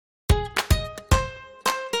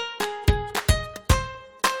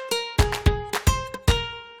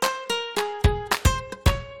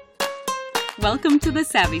Welcome to The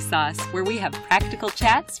Savvy Sauce, where we have practical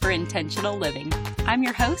chats for intentional living. I'm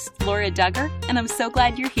your host, Laura Duggar, and I'm so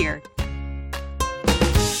glad you're here.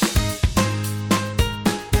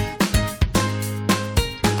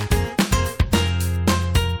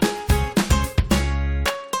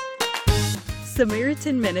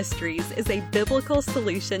 Samaritan Ministries is a biblical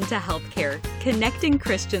solution to healthcare, connecting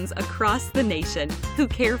Christians across the nation who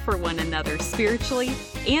care for one another spiritually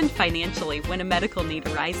and financially when a medical need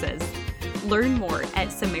arises. Learn more at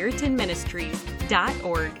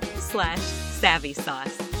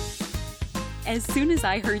samaritanministries.org/SavvySauce. As soon as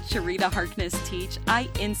I heard Sherita Harkness teach, I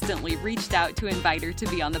instantly reached out to invite her to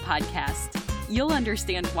be on the podcast. You'll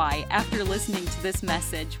understand why after listening to this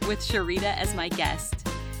message with Sherita as my guest.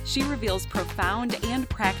 She reveals profound and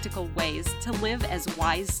practical ways to live as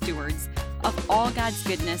wise stewards of all God's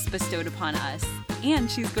goodness bestowed upon us. And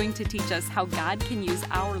she's going to teach us how God can use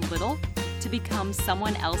our little to become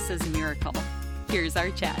someone else's miracle. Here's our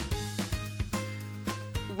chat.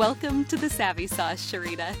 Welcome to The Savvy Sauce,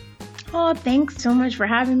 Sherita. Oh, thanks so much for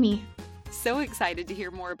having me. So excited to hear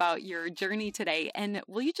more about your journey today. And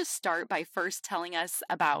will you just start by first telling us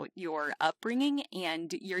about your upbringing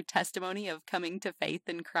and your testimony of coming to faith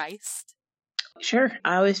in Christ? Sure.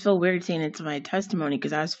 I always feel weird saying it's my testimony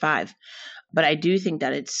because I was 5. But I do think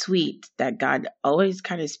that it's sweet that God always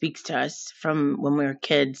kind of speaks to us from when we were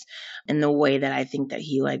kids in the way that I think that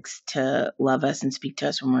he likes to love us and speak to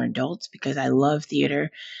us when we're adults, because I love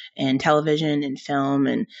theater and television and film.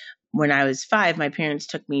 And when I was 5, my parents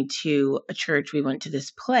took me to a church. We went to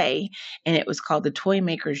this play, and it was called The Toy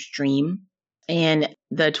Maker's Dream. And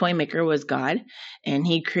the toy maker was God, and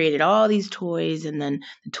he created all these toys, and then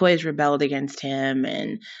the toys rebelled against him.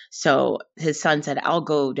 And so his son said, I'll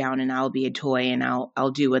go down and I'll be a toy, and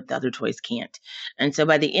I'll do what the other toys can't. And so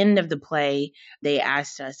by the end of the play, they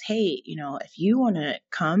asked us, hey, if you want to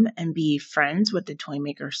come and be friends with the toy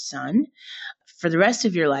maker's son for the rest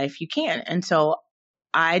of your life, you can. And so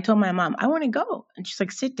I told my mom, I want to go. And she's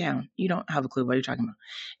like, sit down. You don't have a clue what you're talking about.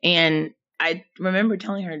 And I remember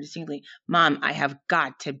telling her distinctly, Mom, I have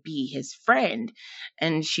got to be his friend.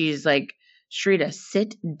 And she's like, Sherita,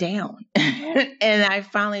 sit down. And I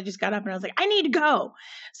finally just got up and I was like, I need to go.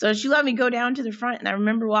 So she let me go down to the front. And I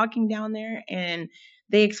remember walking down there, and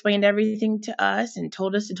they explained everything to us and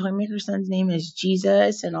told us the toy maker's son's name is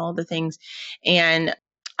Jesus and all the things. And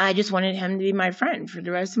I just wanted him to be my friend for the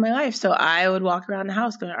rest of my life. So I would walk around the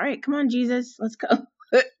house going, all right, come on, Jesus, let's go.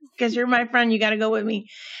 Because you're my friend, you got to go with me.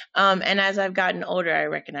 And as I've gotten older, I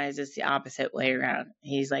recognize it's the opposite way around.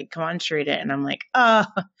 He's like, come on, Sherita. And I'm like, oh,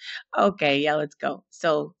 okay, yeah, let's go.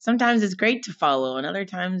 So sometimes it's great to follow, and other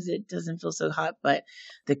times it doesn't feel so hot. But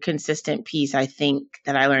the consistent piece, I think,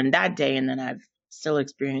 that I learned that day and that I've still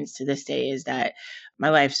experienced to this day is that my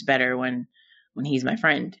life's better when he's my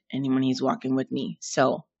friend and when he's walking with me.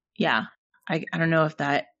 So yeah, I don't know if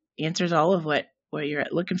that answers all of what you're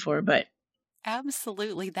looking for, but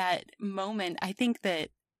absolutely. That moment, I think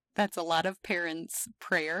that's a lot of parents'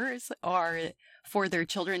 prayers are for their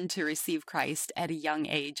children to receive Christ at a young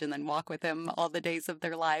age and then walk with him all the days of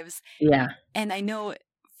their lives. Yeah. And I know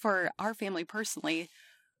for our family personally,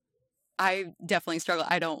 I definitely struggle.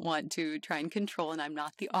 I don't want to try and control, and I'm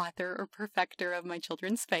not the author or perfecter of my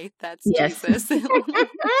children's faith. That's yes. Jesus.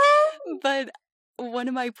 But one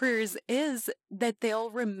of my prayers is that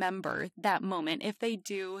they'll remember that moment. If they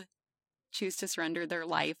do choose to surrender their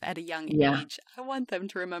life at a young age, I want them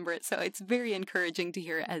to remember it. So it's very encouraging to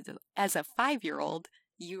hear as a 5-year-old,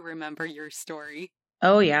 you remember your story.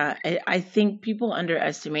 Oh, yeah. I think people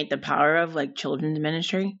underestimate the power of children's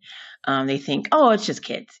ministry. They think, oh, it's just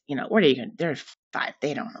kids. What are you going to, they're 5.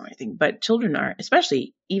 They don't know anything. But children are,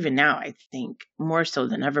 especially even now, I think more so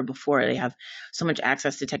than ever before. They have so much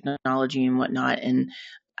access to technology and whatnot. And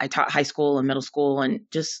I taught high school and middle school and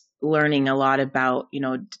just learning a lot about,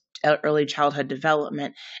 early childhood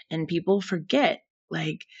development. And people forget,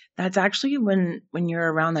 that's actually when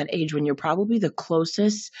you're around that age, when you're probably the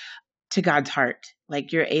closest to God's heart.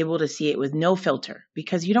 You're able to see it with no filter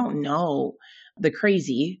because you don't know the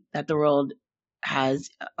crazy that the world has.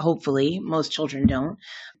 Hopefully, most children don't.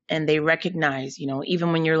 And they recognize,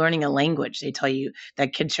 even when you're learning a language, they tell you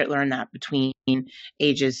that kids should learn that between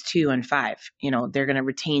ages 2 and 5. They're going to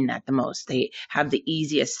retain that the most. They have the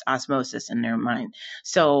easiest osmosis in their mind.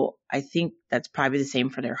 So I think that's probably the same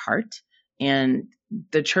for their heart. And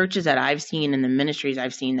the churches that I've seen and the ministries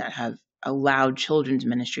I've seen that have allowed children's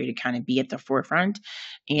ministry to kind of be at the forefront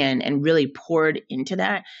and really poured into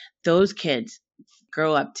that, those kids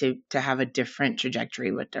grow up to have a different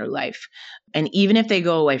trajectory with their life. And even if they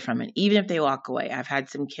go away from it, even if they walk away, I've had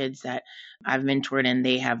some kids that I've mentored and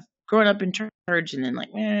they have growing up in church and then like,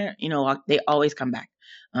 they always come back.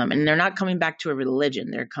 And they're not coming back to a religion.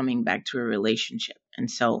 They're coming back to a relationship. And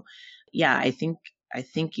so, yeah, I think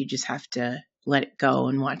you just have to let it go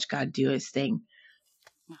and watch God do his thing.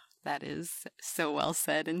 That is so well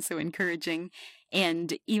said and so encouraging.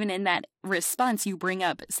 And even in that response, you bring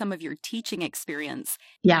up some of your teaching experience.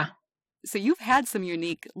 Yeah. So you've had some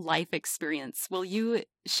unique life experience. Will you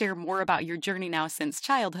share more about your journey now since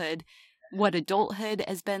childhood, what adulthood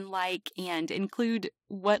has been like, and include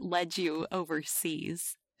what led you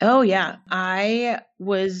overseas? Oh, yeah. I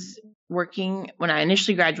was working when I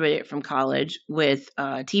initially graduated from college with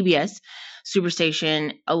TBS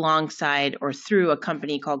Superstation alongside or through a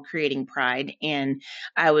company called Creating Pride. And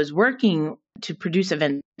I was working to produce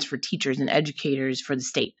events for teachers and educators for the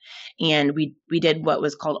state. And we did what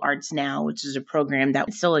was called Arts Now, which is a program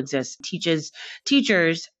that still exists, teaches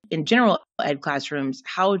teachers in general ed classrooms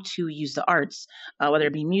how to use the arts, whether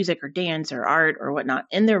it be music or dance or art or whatnot,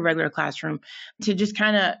 in their regular classroom to just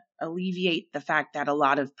kind of alleviate the fact that a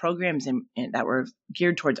lot of programs that were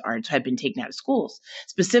geared towards arts had been taken out of schools,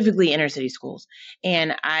 specifically inner city schools.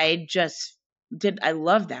 And I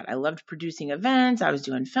loved that. I loved producing events. I was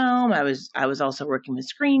doing film. I was also working with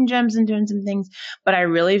Screen Gems and doing some things, but I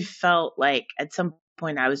really felt like at some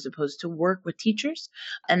point I was supposed to work with teachers.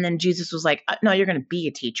 And then Jesus was like, no, you're going to be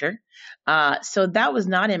a teacher. So that was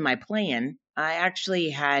not in my plan. I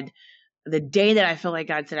actually had the day that I felt like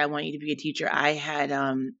God said, I want you to be a teacher. I had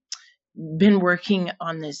been working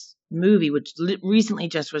on this movie, which recently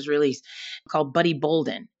just was released, called Buddy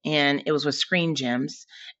Bolden. And it was with Screen Gems.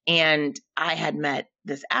 And I had met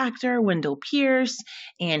this actor, Wendell Pierce,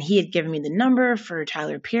 and he had given me the number for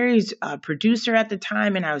Tyler Perry's producer at the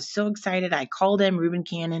time. And I was so excited. I called him, Reuben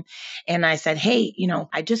Cannon, and I said, hey,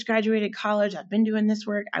 I just graduated college. I've been doing this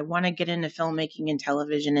work. I want to get into filmmaking and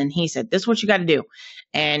television. And he said, this is what you got to do.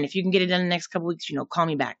 And if you can get it done in the next couple of weeks, call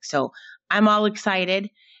me back. So I'm all excited.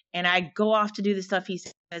 And I go off to do the stuff he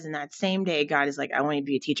says. And that same day, God is like, I want you to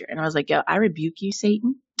be a teacher. And I was like, yo, I rebuke you,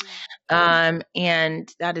 Satan.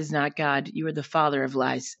 And that is not God. You are the father of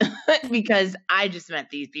lies because I just met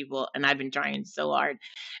these people and I've been trying so hard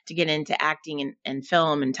to get into acting and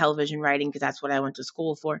film and television writing because that's what I went to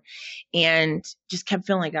school for, and just kept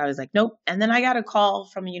feeling like I was like, nope. And then I got a call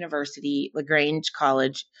from a university, LaGrange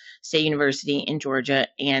College, State University in Georgia,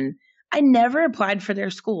 and I never applied for their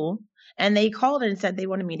school. And they called and said they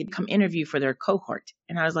wanted me to come interview for their cohort.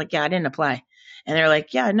 And I was like, yeah, I didn't apply. And they're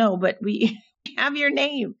like, yeah, no, but we have your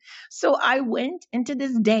name. So I went, and to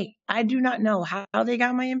this day, I do not know how they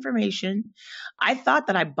got my information. I thought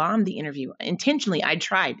that I bombed the interview. Intentionally, I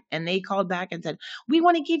tried. And they called back and said, we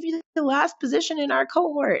want to give you the last position in our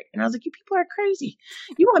cohort. And I was like, you people are crazy.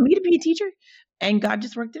 You want me to be a teacher? And God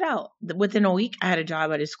just worked it out. Within a week, I had a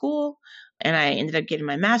job at a school. And I ended up getting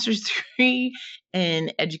my master's degree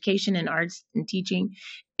in education and arts and teaching.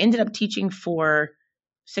 Ended up teaching for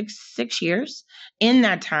six years. In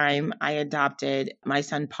that time, I adopted my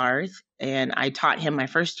son Parth, and I taught him my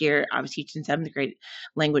first year. I was teaching 7th grade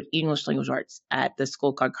English language arts at the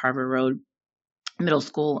school called Carver Road Middle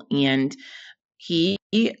School. And he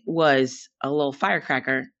was a little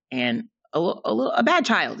firecracker and a bad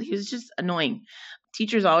child. He was just annoying.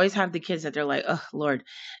 Teachers always have the kids that they're like, oh, Lord,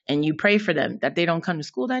 and you pray for them that they don't come to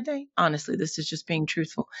school that day. Honestly, this is just being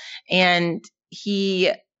truthful. And he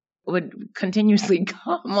would continuously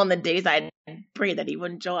come on the days I'd pray that he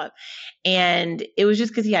wouldn't show up. And it was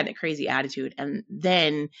just because he had a crazy attitude. And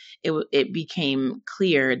then it became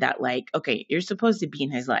clear that like, okay, you're supposed to be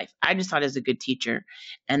in his life. I just thought he was a good teacher.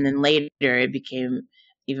 And then later it became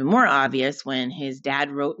even more obvious when his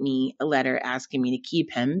dad wrote me a letter asking me to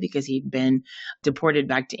keep him because he'd been deported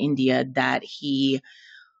back to India, that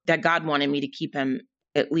God wanted me to keep him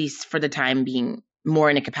at least for the time being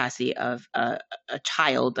more in a capacity of a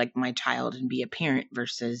child, like my child, and be a parent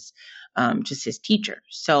versus just his teacher.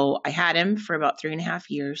 So I had him for about 3.5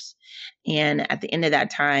 years. And at the end of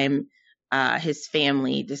that time, his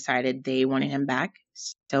family decided they wanted him back.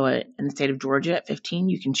 So in the state of Georgia at 15,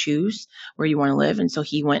 you can choose where you want to live. And so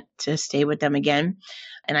he went to stay with them again.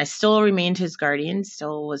 And I still remained his guardian,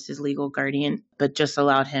 still was his legal guardian, but just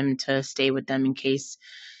allowed him to stay with them in case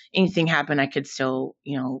anything happened. I could still,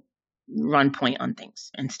 run point on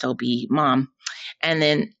things and still be mom. And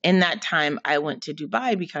then in that time, I went to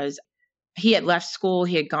Dubai because he had left school.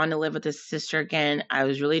 He had gone to live with his sister again. I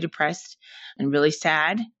was really depressed and really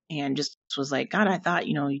sad and just was like, God, I thought,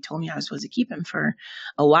 you told me I was supposed to keep him for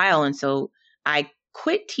a while. And so I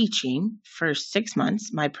quit teaching for 6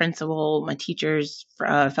 months. My principal, my teachers,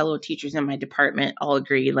 fellow teachers in my department all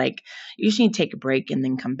agreed, like, you just need to take a break and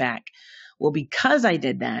then come back. Well, because I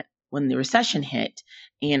did that, when the recession hit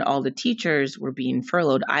and all the teachers were being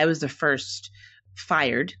furloughed, I was the first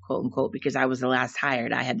fired, quote unquote, because I was the last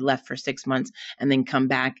hired. I had left for 6 months and then come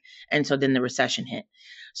back. And so then the recession hit.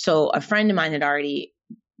 So a friend of mine had already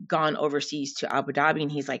gone overseas to Abu Dhabi,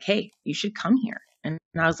 and he's like, hey, you should come here. And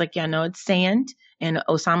I was like, yeah, no, it's sand, and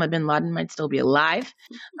Osama bin Laden might still be alive.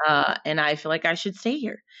 And I feel like I should stay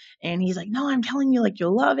here. And he's like, no, I'm telling you, like,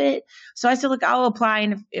 you'll love it. So I said, look, I'll apply.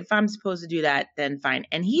 And if I'm supposed to do that, then fine.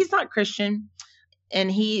 And he's not Christian.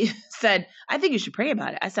 And he said, I think you should pray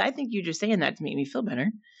about it. I said, I think you're just saying that to make me feel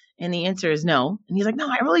better. And the answer is no. And he's like, no,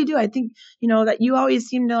 I really do. I think, that you always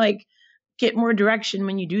seem to like get more direction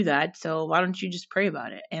when you do that. So why don't you just pray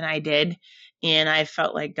about it? And I did. And I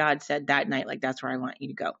felt like God said that night, like, that's where I want you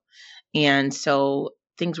to go. And so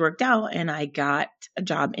things worked out, and I got a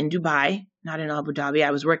job in Dubai, not in Abu Dhabi.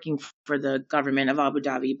 I was working for the government of Abu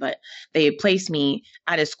Dhabi, but they placed me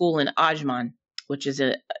at a school in Ajman, which is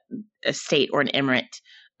a state or an emirate,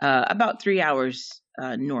 about 3 hours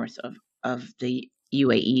north of the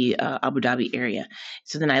UAE, Abu Dhabi area.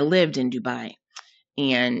 So then I lived in Dubai,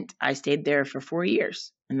 and I stayed there for 4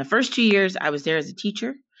 years. And the first 2 years I was there as a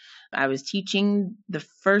teacher. I was teaching the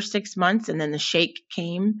first 6 months, and then the sheikh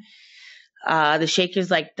came. The sheikh is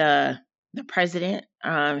like the president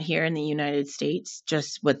here in the United States,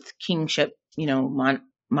 just with kingship,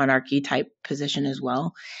 monarchy type position as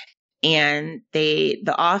well. And his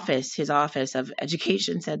office of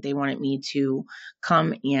education said they wanted me to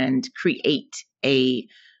come and create a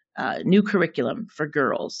new curriculum for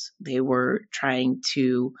girls. They were trying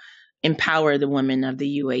to empower the women of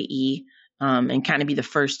the UAE and kind of be the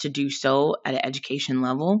first to do so at an education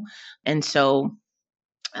level. And so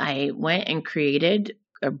I went and created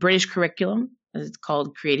a British curriculum. It's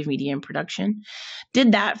called Creative Media and Production.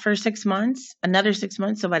 Did that for 6 months, another 6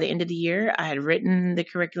 months. So by the end of the year, I had written the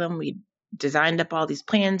curriculum. We designed up all these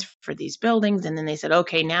plans for these buildings. And then they said,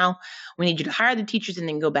 okay, now we need you to hire the teachers and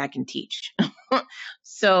then go back and teach.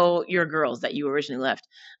 So your girls that you originally left,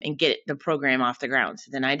 and get the program off the ground.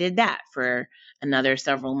 So then I did that for another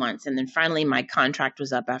several months. And then finally my contract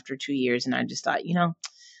was up after 2 years. And I just thought,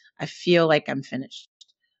 I feel like I'm finished.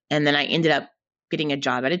 And then I ended up getting a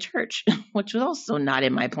job at a church, which was also not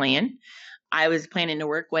in my plan. I was planning to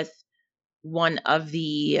work with one of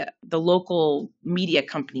the local media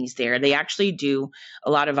companies there. They actually do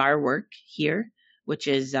a lot of our work here, which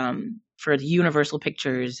is for the Universal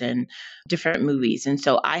Pictures and different movies. And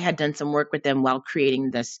so I had done some work with them while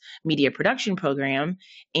creating this media production program.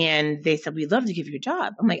 And they said, we'd love to give you a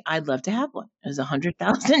job. I'm like, I'd love to have one. It was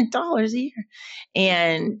 $100,000 a year.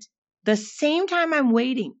 And the same time I'm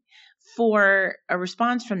waiting for a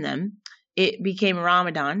response from them, it became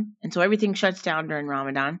Ramadan. And so everything shuts down during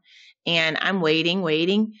Ramadan. And I'm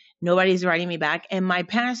waiting. Nobody's writing me back. And my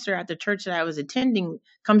pastor at the church that I was attending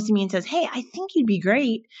comes to me and says, hey, I think you'd be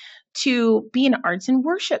great to be an arts and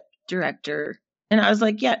worship director. And I was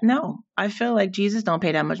like, yeah, no, I feel like Jesus don't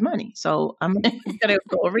pay that much money. So I'm going to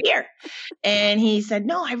go over here. And he said,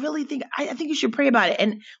 no, I really think, I think you should pray about it.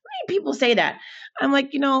 And when people say that, I'm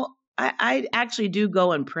like, I actually do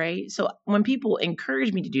go and pray. So when people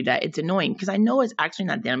encourage me to do that, it's annoying because I know it's actually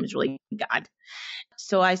not them, it's really God.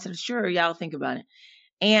 So I said, sure, yeah, I'll think about it.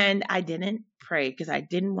 And I didn't pray because I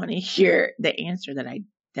didn't want to hear the answer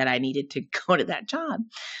that I needed to go to that job.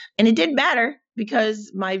 And it didn't matter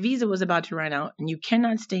because my visa was about to run out, and you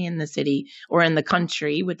cannot stay in the city or in the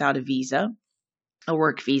country without a visa, a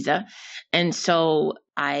work visa. And so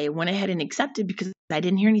I went ahead and accepted because I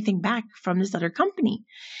didn't hear anything back from this other company.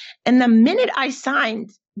 And the minute I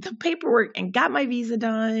signed the paperwork and got my visa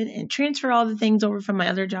done and transferred all the things over from my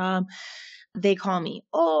other job, they call me.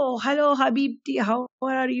 Oh, hello, Habibti. How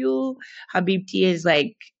are you? Habibti is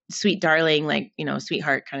like sweet darling, like,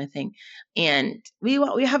 sweetheart kind of thing. And we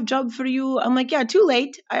have job for you. I'm like, yeah, too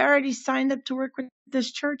late. I already signed up to work with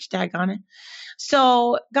this church, daggone it.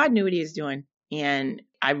 So God knew what he was doing. And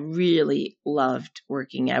I really loved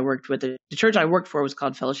working. I worked with the church I worked for was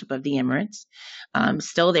called Fellowship of the Emirates.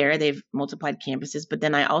 Still there. They've multiplied campuses. But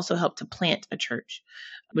then I also helped to plant a church,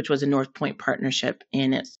 which was a North Point partnership.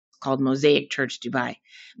 And it's called Mosaic Church Dubai.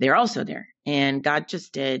 They're also there. And God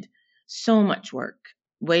just did so much work,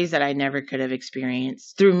 ways that I never could have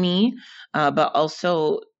experienced through me, but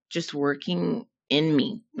also just working in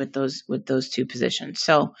me with those two positions.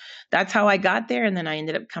 So that's how I got there. And then I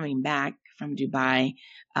ended up coming back from Dubai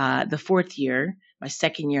the fourth year, my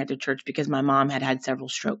second year at the church, because my mom had several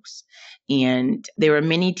strokes, and there were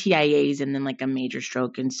many TIAs and then like a major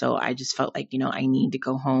stroke. And so I just felt like, I need to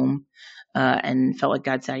go home and felt like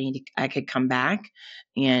God said I could come back.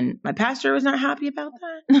 And my pastor was not happy about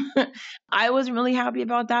that. I wasn't really happy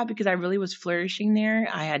about that because I really was flourishing there.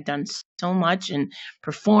 I had done so much and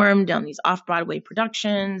performed on these off-Broadway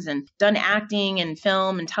productions and done acting and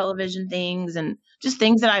film and television things and just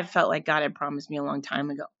things that I felt like God had promised me a long time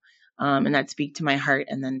ago. And that speak to my heart.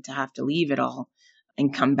 And then to have to leave it all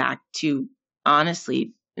and come back to,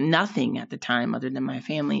 honestly, nothing at the time other than my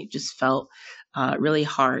family, just felt really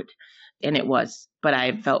hard. And it was, but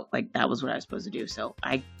I felt like that was what I was supposed to do. So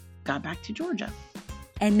I got back to Georgia.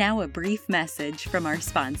 And now a brief message from our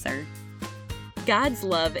sponsor. God's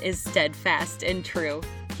love is steadfast and true.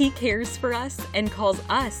 He cares for us and calls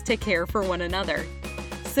us to care for one another.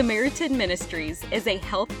 Samaritan Ministries is a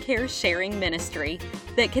healthcare sharing ministry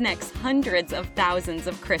that connects hundreds of thousands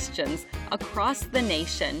of Christians across the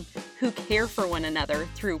nation who care for one another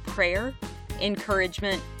through prayer,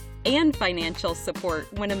 encouragement, and financial support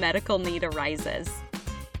when a medical need arises.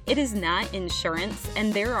 It is not insurance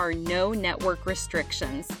and there are no network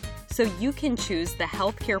restrictions, so you can choose the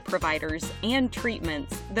healthcare providers and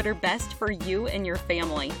treatments that are best for you and your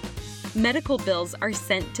family. Medical bills are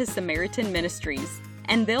sent to Samaritan Ministries,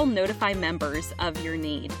 and they'll notify members of your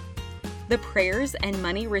need. The prayers and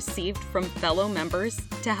money received from fellow members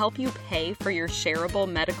to help you pay for your shareable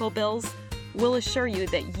medical bills will assure you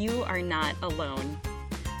that you are not alone.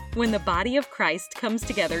 When the body of Christ comes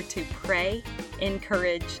together to pray,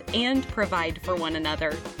 encourage, and provide for one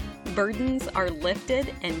another, burdens are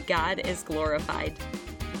lifted and God is glorified.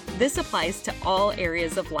 This applies to all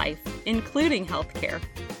areas of life, including healthcare.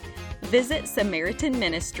 Visit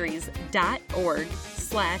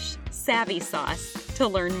SamaritanMinistries.org/SavvySauce to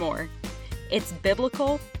learn more. It's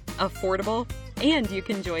biblical, affordable, and you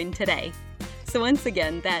can join today. So once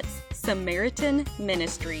again, that's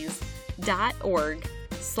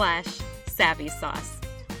SamaritanMinistries.org/SavvySauce.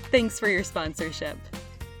 Thanks for your sponsorship.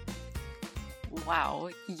 Wow,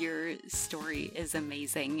 your story is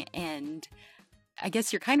amazing. And I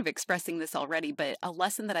guess you're kind of expressing this already, but a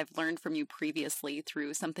lesson that I've learned from you previously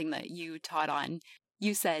through something that you taught on,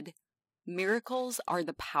 you said, miracles are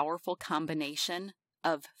the powerful combination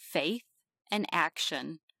of faith and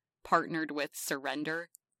action partnered with surrender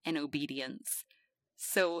and obedience.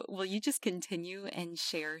 So will you just continue and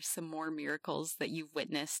share some more miracles that you've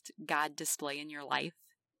witnessed God display in your life?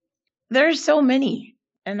 There's so many.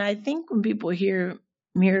 And I think when people hear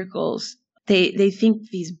miracles, they think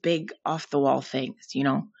these big off the wall things,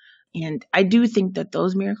 and I do think that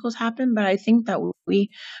those miracles happen, but I think that we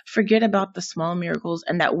forget about the small miracles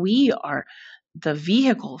and that we are the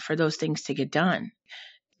vehicle for those things to get done.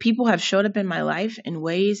 People have showed up in my life in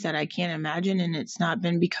ways that I can't imagine. And it's not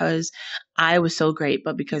been because I was so great,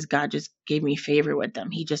 but because God just gave me favor with them.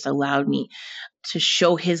 He just allowed me to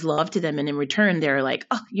show his love to them. And in return, they're like,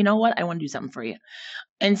 oh, you know what? I want to do something for you.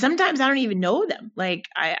 And sometimes I don't even know them. Like,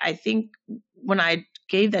 I think when I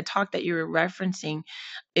gave that talk that you were referencing,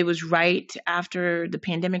 it was right after the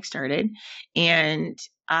pandemic started. And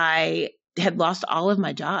I had lost all of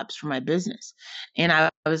my jobs for my business. And I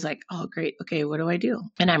was like, oh, great. Okay, what do I do?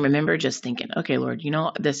 And I remember just thinking, okay, Lord,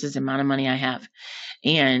 this is the amount of money I have.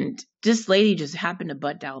 And this lady just happened to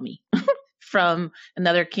butt dial me from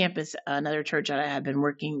another campus, another church that I had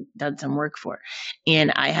done some work for.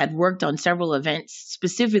 And I had worked on several events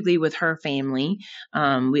specifically with her family.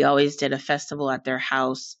 We always did a festival at their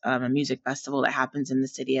house, a music festival that happens in the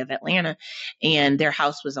city of Atlanta. And their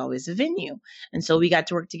house was always a venue. And so we got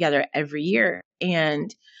to work together every year.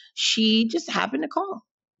 And she just happened to call.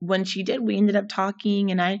 When she did, we ended up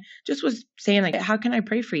talking. And I just was saying, like, how can I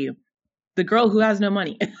pray for you? The girl who has no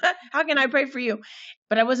money. How can I pray for you?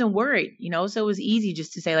 But I wasn't worried, so it was easy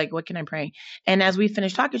just to say, like, what can I pray? And as we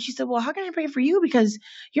finished talking, she said, well, how can I pray for you? Because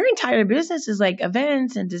your entire business is like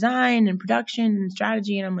events and design and production and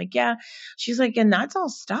strategy. And I'm like, yeah. She's like, and that's all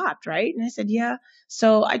stopped, right? And I said, yeah.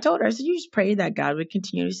 So I told her, I said, you just pray that God would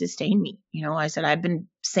continue to sustain me. I said, I've been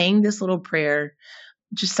saying this little prayer,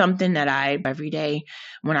 just something that every day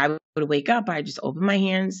when I would wake up, I just open my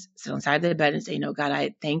hands, sit on the side of the bed and say, no, God,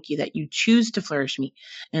 I thank you that you choose to flourish me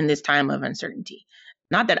in this time of uncertainty.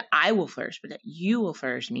 Not that I will flourish, but that you will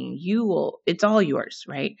flourish me. It's all yours,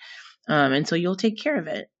 right? And so you'll take care of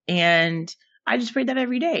it. And I just prayed that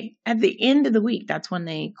every day. At the end of the week, that's when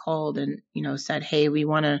they called and, said, hey,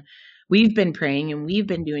 we've been praying and we've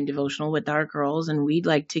been doing devotional with our girls, and we'd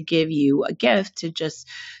like to give you a gift to just,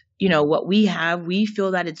 what we have, we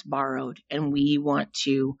feel that it's borrowed and we want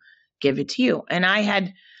to give it to you. And I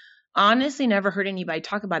had honestly never heard anybody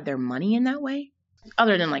talk about their money in that way,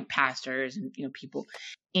 other than like pastors and, people.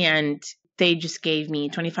 And they just gave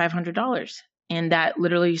me $2,500. And that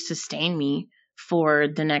literally sustained me for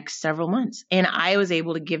the next several months. And I was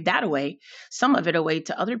able to give that away, some of it away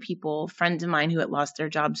to other people, friends of mine who had lost their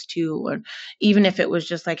jobs too. Or even if it was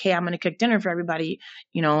just like, hey, I'm going to cook dinner for everybody,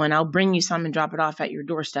 and I'll bring you some and drop it off at your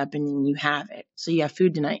doorstep and then you have it. So you have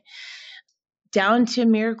food tonight. Down to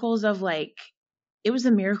miracles of like, it was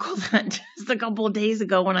a miracle that just a couple of days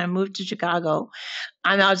ago when I moved to Chicago,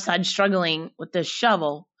 I'm outside struggling with this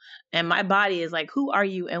shovel. And my body is like, who are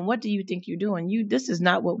you? And what do you think you're doing? This is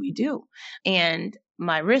not what we do. And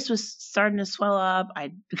my wrist was starting to swell up.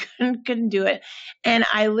 I couldn't do it. And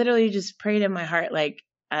I literally just prayed in my heart. Like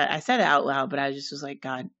I said it out loud, but I just was like,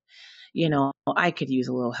 God, I could use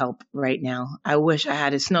a little help right now. I wish I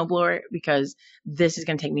had a snowblower because this is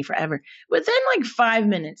going to take me forever. Within like 5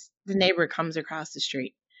 minutes, the neighbor comes across the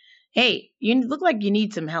street. Hey, you look like you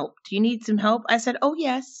need some help. Do you need some help? I said, oh,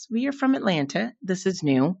 yes, we are from Atlanta. This is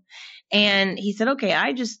new. And he said, okay,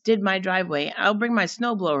 I just did my driveway. I'll bring my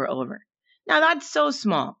snowblower over. Now, that's so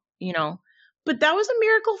small, but that was a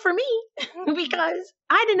miracle for me because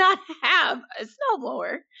I did not have a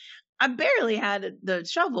snowblower. I barely had the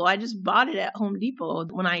shovel. I just bought it at Home Depot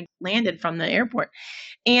when I landed from the airport.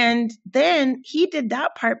 And then he did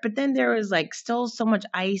that part, but then there was like still so much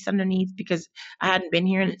ice underneath because I hadn't been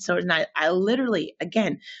here. And I literally,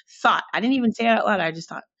 again, thought, I didn't even say it out loud. I just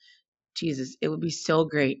thought, Jesus, it would be so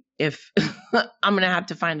great if I'm going to have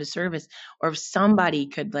to find a service or if somebody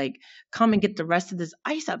could like come and get the rest of this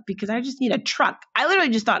ice up because I just need a truck. I literally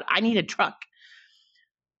just thought I need a truck.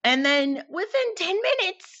 And then within 10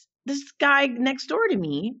 minutes, this guy next door to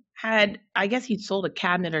me I guess he'd sold a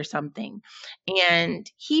cabinet or something. And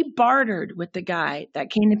he bartered with the guy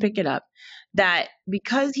that came to pick it up that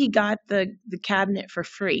because he got the cabinet for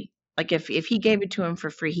free, like if he gave it to him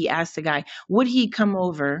for free, he asked the guy, would he come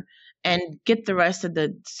over and get the rest of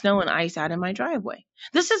the snow and ice out of my driveway?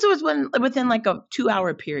 This was within like a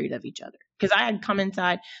 2-hour period of each other. Because I had come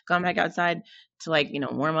inside, gone back outside to like,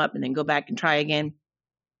 warm up and then go back and try again.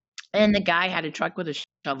 And the guy had a truck with a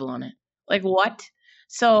shovel on it. Like, what?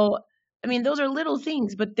 So, I mean, those are little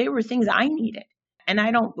things, but they were things I needed. And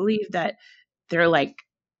I don't believe that they're like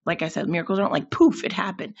I said, miracles aren't like, poof, it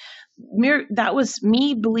happened. That was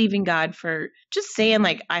me believing God for just saying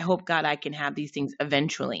like, I hope God, I can have these things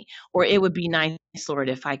eventually. Or it would be nice, Lord,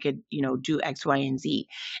 if I could, do X, Y, and Z.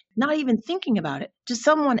 Not even thinking about it. Just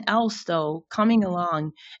someone else, though, coming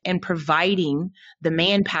along and providing the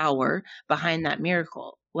manpower behind that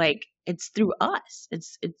miracle. Like, it's through us.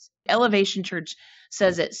 It's Elevation Church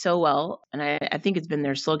says it so well. And I think it's been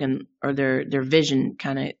their slogan or their vision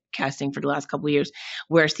kind of casting for the last couple of years,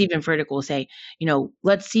 where Stephen Furtick will say,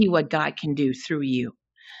 let's see what God can do through you.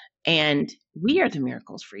 And we are the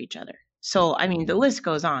miracles for each other. So, I mean, the list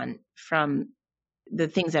goes on from the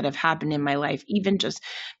things that have happened in my life, even just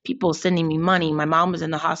people sending me money. My mom was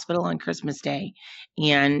in the hospital on Christmas Day,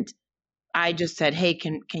 and I just said, hey,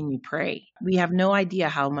 can you pray? We have no idea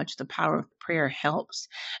how much the power of prayer helps.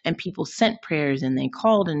 And people sent prayers and they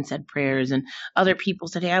called and said prayers, and other people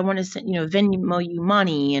said, hey, I want to send, Venmo you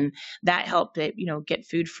money. And that helped it, get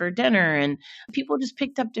food for dinner. And people just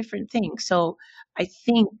picked up different things. So I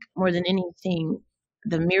think more than anything,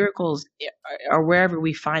 the miracles are wherever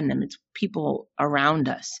we find them. It's people around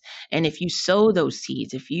us. And if you sow those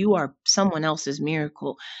seeds, if you are someone else's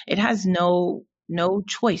miracle, it has no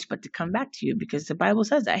choice but to come back to you, because the Bible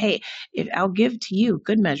says that, hey, if I'll give to you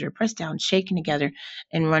good measure, pressed down, shaken together,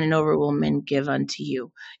 and running over will men give unto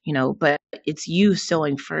you, but it's you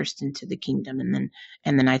sowing first into the kingdom.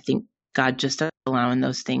 And then I think God just allowing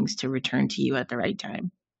those things to return to you at the right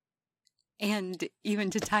time. And even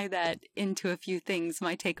to tie that into a few things,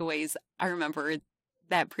 my takeaways, I remember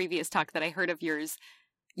that previous talk that I heard of yours,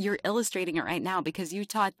 you're illustrating it right now because you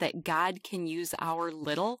taught that God can use our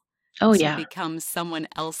little to become someone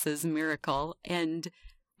else's miracle. And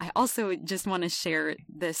I also just want to share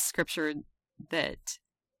this scripture that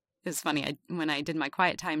is funny. When I did my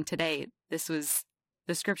quiet time today, this was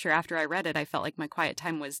the scripture. After I read it, I felt like my quiet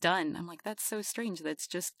time was done. I'm like, that's so strange. That's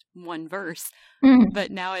just one verse. But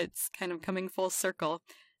now it's kind of coming full circle.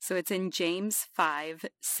 So it's in James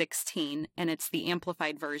 5:16, and it's the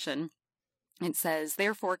Amplified Version. It says,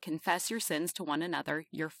 therefore, confess your sins to one another,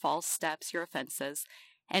 your false steps, your offenses,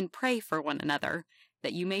 and pray for one another,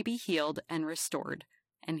 that you may be healed and restored.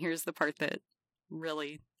 And here's the part that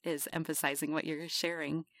really is emphasizing what you're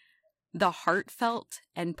sharing. The heartfelt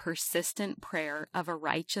and persistent prayer of a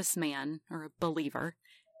righteous man or a believer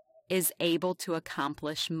is able to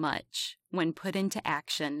accomplish much when put into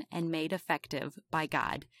action and made effective by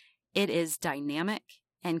God. It is dynamic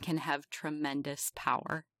and can have tremendous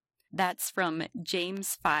power. That's from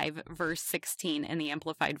James 5, verse 16 in the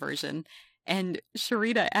Amplified Version. And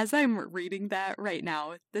Sharita, as I'm reading that right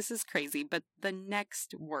now, this is crazy, but the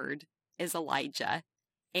next word is Elijah.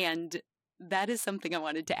 And that is something I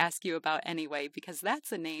wanted to ask you about anyway, because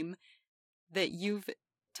that's a name that you've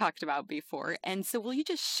talked about before. And so will you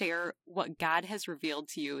just share what God has revealed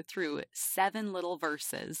to you through 7 little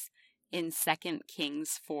verses in 2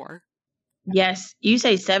 Kings 4? Yes, you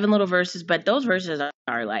say 7 little verses, but those verses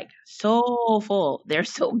are like so full. They're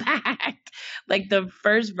so packed. Like the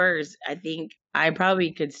first verse, I think I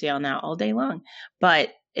probably could stay on that all day long. But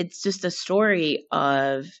it's just a story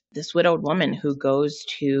of this widowed woman who goes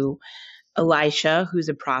to Elisha, who's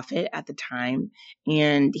a prophet at the time,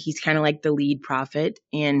 and he's kind of like the lead prophet,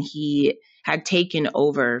 and he had taken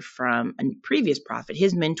over from a previous prophet,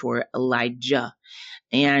 his mentor, Elijah.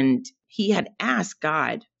 And he had asked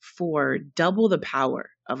God for double the power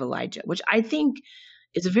of Elijah, which I think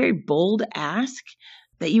is a very bold ask,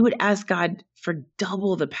 that you would ask God for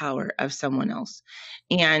double the power of someone else.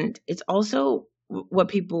 And it's also what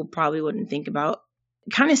people probably wouldn't think about,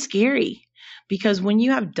 kind of scary, because when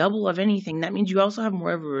you have double of anything, that means you also have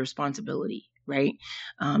more of a responsibility, right?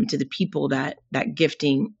 To the people that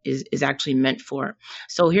gifting is actually meant for.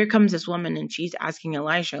 So here comes this woman, and she's asking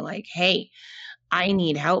Elisha, like, hey, I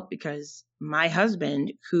need help because my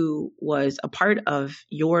husband, who was a part of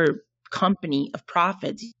your company of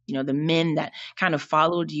prophets, the men that kind of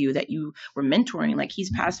followed you, that you were mentoring, like, he's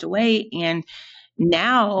passed away. And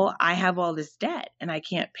now I have all this debt and I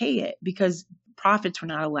can't pay it because prophets were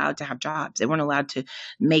not allowed to have jobs. They weren't allowed to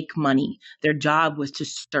make money. Their job was to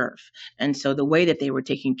serve. And so the way that they were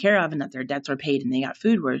taken care of and that their debts were paid and they got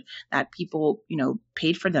food were that people,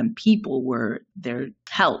 paid for them. People were their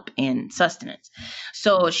help and sustenance.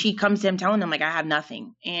 So she comes to him telling him, like, I have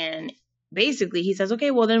nothing. And basically he says, okay,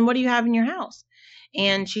 well then what do you have in your house?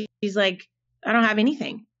 And she's like, I don't have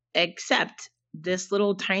anything except this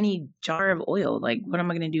little tiny jar of oil. Like, what am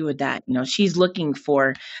I going to do with that? She's looking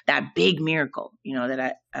for that big miracle,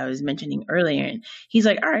 that I was mentioning earlier. And he's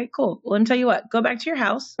like, all right, cool. Well, let me tell you what, go back to your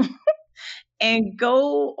house and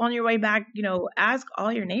go on your way back, ask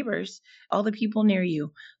all your neighbors, all the people near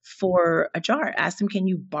you for a jar. Ask them, can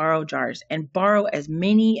you borrow jars, and borrow as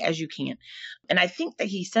many as you can. And I think that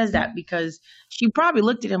he says that because she probably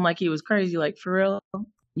looked at him like he was crazy. Like, for real?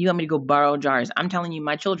 You want me to go borrow jars? I'm telling you,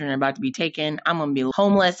 my children are about to be taken. I'm going to be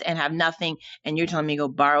homeless and have nothing. And you're telling me to go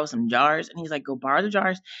borrow some jars? And he's like, go borrow the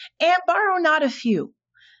jars and borrow not a few.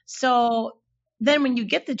 So then when you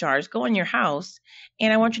get the jars, go in your house,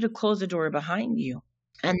 and I want you to close the door behind you.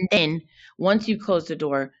 And then once you close the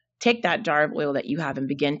door, take that jar of oil that you have and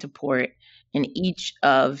begin to pour it in each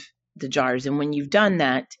of the jars. And when you've done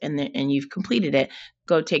that and you've completed it,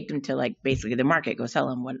 go take them to, like, basically the market, go sell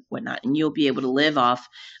them, whatnot, and you'll be able to live off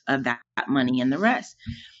of that money and the rest.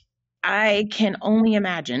 I can only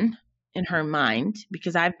imagine in her mind,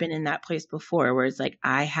 because I've been in that place before where it's like,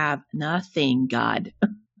 I have nothing, God,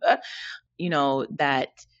 that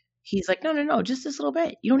he's like, no, just this little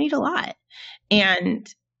bit. You don't need a lot. And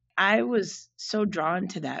I was so drawn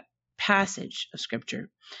to that passage of scripture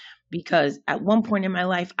because at one point in my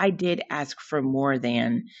life, I did ask for more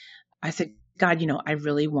than. I said, God, I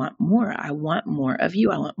really want more. I want more of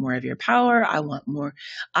you. I want more of your power. I want more.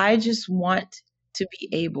 I just want to be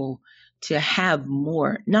able to have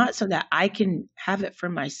more, not so that I can have it for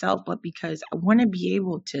myself, but because I want to be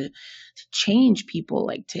able to change people,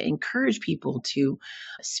 like to encourage people to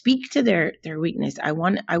speak to their weakness. I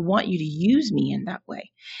want you to use me in that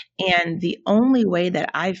way. And the only way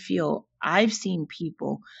that I feel I've seen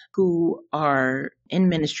people who are in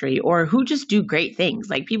ministry or who just do great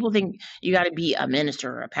things. Like, people think you got to be a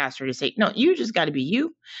minister or a pastor to say, no, you just got to be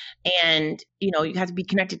you. And, you have to be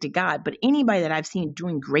connected to God. But anybody that I've seen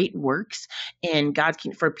doing great works in God's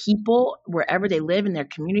kingdom for people, wherever they live, in their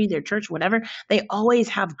community, their church, whatever, they always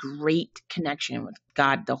have great connection with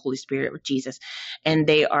God, the Holy Spirit, with Jesus. And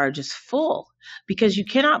they are just full, because you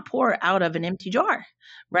cannot pour out of an empty jar,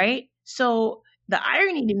 right? So the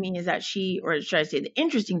irony to me is that the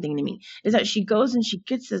interesting thing to me is that she goes and she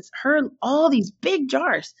gets all these big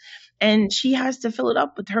jars, and she has to fill it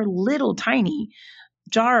up with her little tiny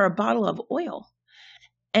jar or bottle of oil.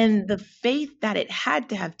 And the faith that it had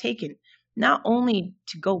to have taken, not only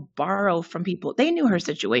to go borrow from people, they knew her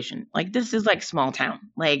situation. Like, this is like small town,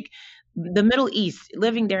 like the Middle East.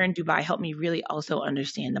 Living there in Dubai helped me really also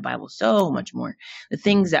understand the Bible so much more.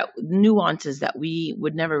 The nuances that we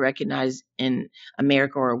would never recognize in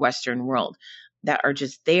America or Western world, that are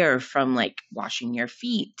just there, from like washing your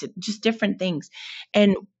feet to just different things.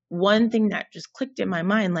 And one thing that just clicked in my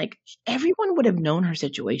mind, like, everyone would have known her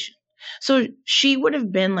situation. So she would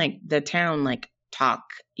have been like the town, like, talk,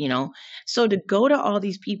 you know. So to go to all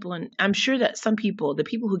these people, and I'm sure that some people, the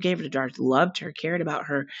people who gave her the jars, loved her, cared about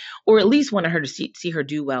her, or at least wanted her to see her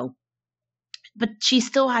do well. But she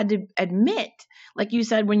still had to admit, like you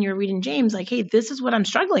said when you're reading James, like, hey, this is what I'm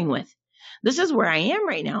struggling with. This is where I am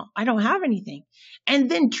right now. I don't have anything. And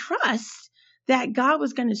then trust that God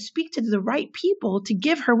was going to speak to the right people to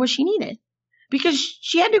give her what she needed, because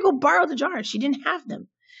she had to go borrow the jars. She didn't have them.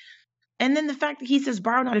 And then the fact that he says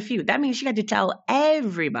borrow not a few, that means she had to tell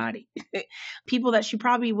everybody, people that she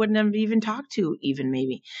probably wouldn't have even talked to, even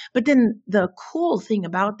maybe. But then the cool thing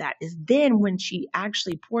about that is then when she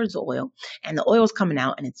actually pours the oil and the oil's coming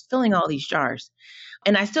out and it's filling all these jars.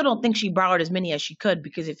 And I still don't think she borrowed as many as she could,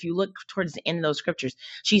 because if you look towards the end of those scriptures,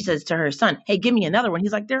 she says to her son, hey, give me another one.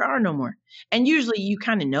 He's like, there are no more. And usually you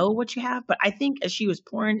kind of know what you have. But I think as she was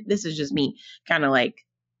pouring, this is just me kind of like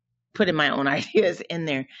putting my own ideas in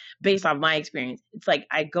there based off my experience. It's like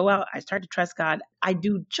I go out, I start to trust God. I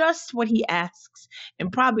do just what he asks and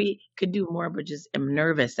probably could do more, but just am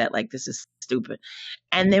nervous that like this is stupid.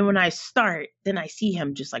 And then when I start, then I see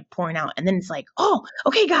him just like pouring out. And then it's like, oh,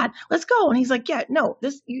 okay, God, let's go. And he's like, yeah, no,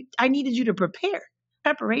 I needed you to prepare.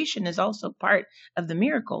 Preparation is also part of the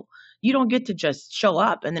miracle. You don't get to just show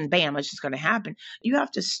up and then bam, it's just going to happen. You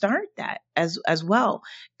have to start that as well.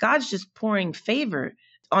 God's just pouring favor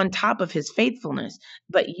on top of his faithfulness,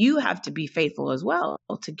 but you have to be faithful as well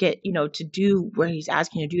to get, to do what he's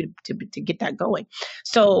asking you to do to get that going.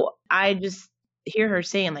 So I just hear her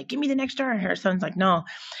saying like, give me the next jar. And her son's like, no,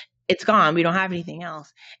 it's gone. We don't have anything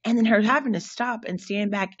else. And then her having to stop and stand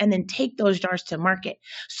back and then take those jars to market.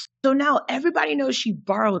 So now everybody knows she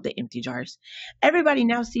borrowed the empty jars. Everybody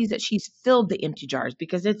now sees that she's filled the empty jars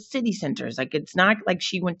because it's city centers. Like it's not like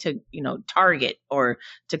she went to, Target or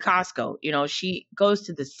to Costco. She goes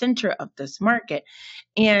to the center of this market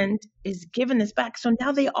and is given this back. So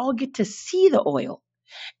now they all get to see the oil.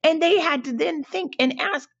 And they had to then think and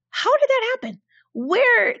ask, how did that happen?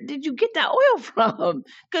 Where did you get that oil from?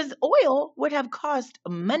 Because oil would have cost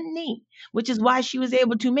money, which is why she was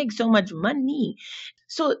able to make so much money.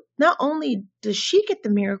 So not only does she get the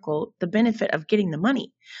miracle, the benefit of getting the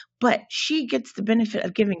money, but she gets the benefit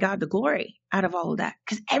of giving God the glory out of all of that,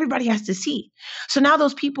 because everybody has to see. So now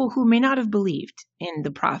those people who may not have believed in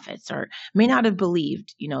the prophets, or may not have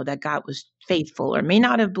believed, that God was faithful, or may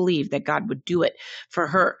not have believed that God would do it for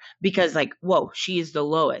her because like, whoa, she is the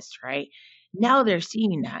lowest, right? Now they're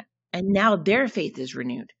seeing that, and now their faith is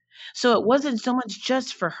renewed. So it wasn't so much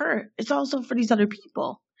just for her. It's also for these other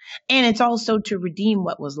people. And it's also to redeem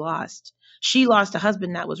what was lost. She lost a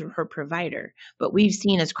husband that was her provider. But we've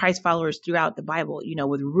seen as Christ followers throughout the Bible,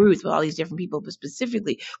 with Ruth, with all these different people, but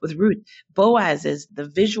specifically with Ruth, Boaz is the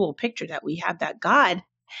visual picture that we have that God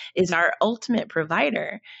is our ultimate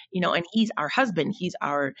provider, and he's our husband. He's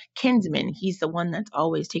our kinsman. He's the one that's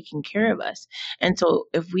always taking care of us. And so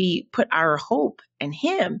if we put our hope in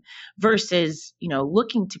him versus,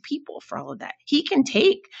 looking to people for all of that, he can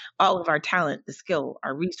take all of our talent, the skill,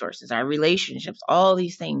 our resources, our relationships, all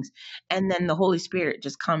these things. And then the Holy Spirit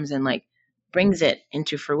just comes and like brings it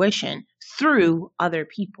into fruition through other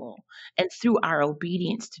people and through our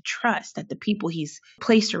obedience to trust that the people he's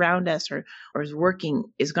placed around us or is working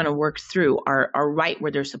is going to work through are right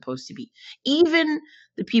where they're supposed to be. Even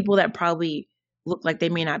the people that probably look like they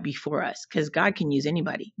may not be for us, because God can use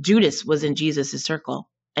anybody. Judas was in Jesus' circle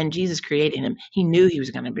and Jesus created him. He knew he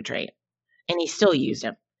was going to betray him, and he still used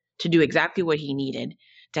him to do exactly what he needed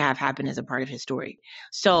to have happen as a part of his story.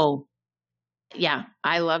 So yeah,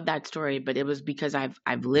 I love that story, but it was because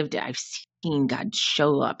I've lived it. I've seen God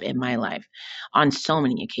show up in my life on so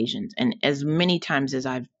many occasions. And as many times as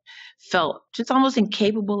I've felt just almost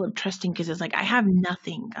incapable of trusting, because it's like, I have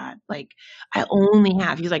nothing, God. Like, I only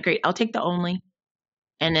have. He's like, great, I'll take the only,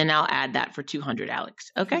 and then I'll add that for 200, Alex.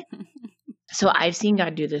 Okay. So I've seen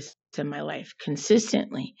God do this in my life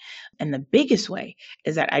consistently. And the biggest way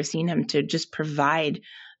is that I've seen him to just provide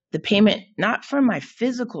the payment, not for my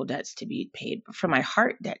physical debts to be paid, but for my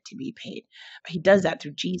heart debt to be paid. He does that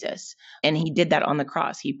through Jesus. And he did that on the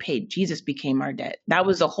cross. He paid. Jesus became our debt. That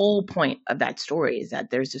was the whole point of that story, is that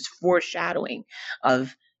there's this foreshadowing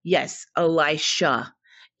of, yes, Elisha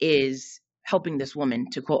is helping this woman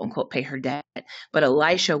to quote unquote pay her debt. But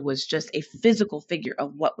Elisha was just a physical figure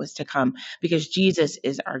of what was to come, because Jesus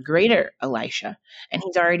is our greater Elisha, and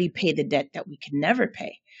he's already paid the debt that we can never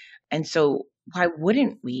pay. And so why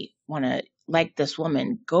wouldn't we want to like this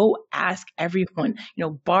woman. Go ask everyone,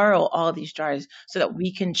 borrow all these jars so that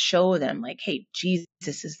we can show them like, hey, Jesus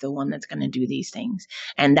is the one that's going to do these things.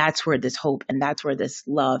 And that's where this hope and that's where this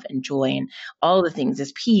love and joy and all the things,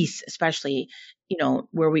 this peace, especially,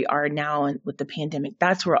 where we are now and with the pandemic,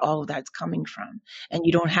 that's where all of that's coming from. And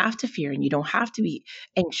you don't have to fear and you don't have to be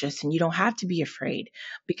anxious and you don't have to be afraid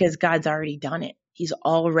because God's already done it. He's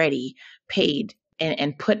already paid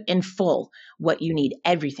and put in full what you need,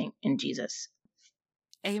 everything in Jesus.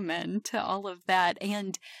 Amen to all of that.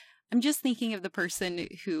 And I'm just thinking of the person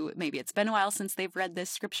who maybe it's been a while since they've read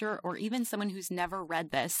this scripture, or even someone who's never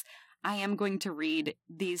read this. I am going to read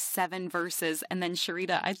these 7 verses. And then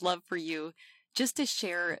Sherita, I'd love for you just to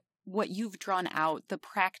share what you've drawn out, the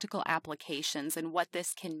practical applications and what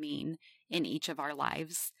this can mean in each of our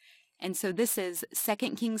lives. And so this is 2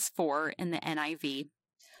 Kings 4 in the NIV.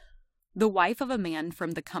 The wife of a man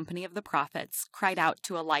from the company of the prophets cried out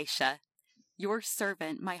to Elisha, "Your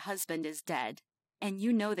servant, my husband, is dead, and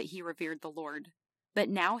you know that he revered the Lord. But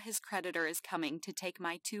now his creditor is coming to take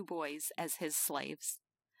my 2 boys as his slaves."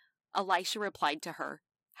 Elisha replied to her,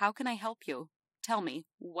 "How can I help you? Tell me,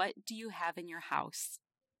 what do you have in your house?"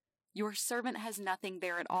 "Your servant has nothing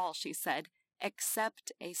there at all," she said,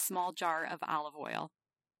 "except a small jar of olive oil."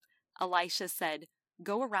 Elisha said,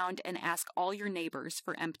 "Go around and ask all your neighbors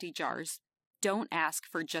for empty jars. Don't ask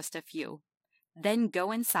for just a few. Then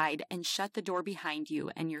go inside and shut the door behind you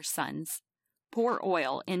and your sons. Pour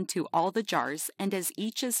oil into all the jars, and as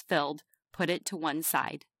each is filled, put it to one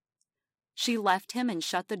side." She left him and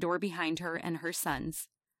shut the door behind her and her sons.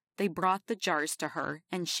 They brought the jars to her,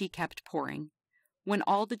 and she kept pouring. When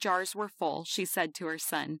all the jars were full, she said to her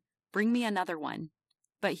son, "Bring me another one."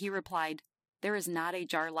 But he replied, "There is not a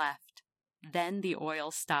jar left." Then the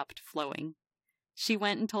oil stopped flowing. She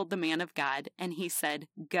went and told the man of God, and he said,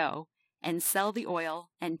 "Go and sell the oil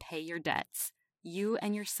and pay your debts. You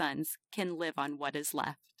and your sons can live on what is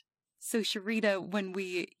left." So Sherita, when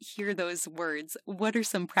we hear those words, what are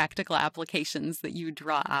some practical applications that you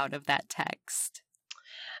draw out of that text?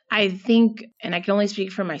 I think, and I can only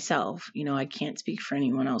speak for myself, I can't speak for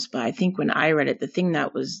anyone else, but I think when I read it, the thing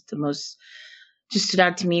that was the most just stood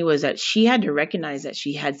out to me was that she had to recognize that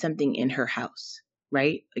she had something in her house,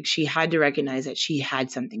 right? Like she had to recognize that she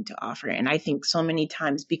had something to offer. And I think so many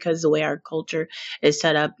times, because the way our culture is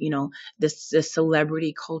set up, this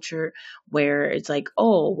celebrity culture where it's like,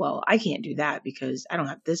 oh, well, I can't do that because I don't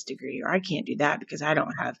have this degree, or I can't do that because I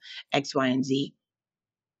don't have X, Y, and Z,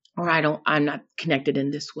 or I'm not connected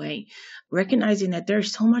in this way. Recognizing that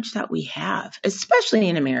there's so much that we have, especially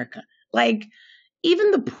in America. Like,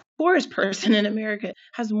 even the poorest person in America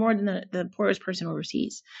has more than the poorest person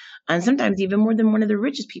overseas. And sometimes even more than one of the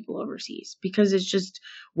richest people overseas, because it's just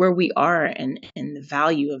where we are and the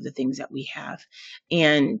value of the things that we have.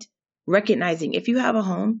 And recognizing if you have a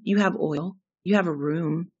home, you have oil, you have a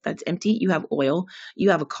room that's empty, you have oil,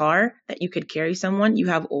 you have a car that you could carry someone, you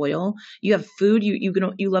have oil, you have food,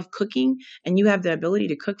 you love cooking, and you have the ability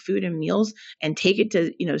to cook food and meals and take it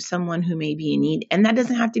to, someone who may be in need. And that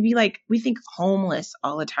doesn't have to be like, we think homeless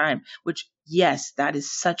all the time, which yes, that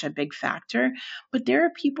is such a big factor, but there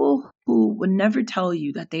are people who would never tell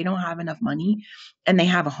you that they don't have enough money and they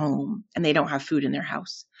have a home and they don't have food in their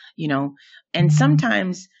house, and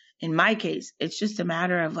sometimes in my case, it's just a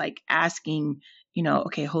matter of like asking,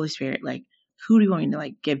 okay, Holy Spirit, like, who do you want me to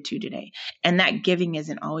like give to today? And that giving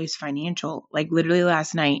isn't always financial. Like literally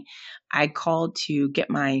last night, I called to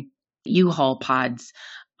get my U-Haul pods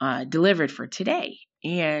delivered for today.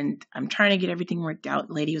 And I'm trying to get everything worked out.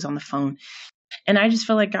 The lady was on the phone. And I just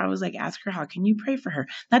felt like God was like, ask her, how can you pray for her?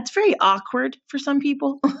 That's very awkward for some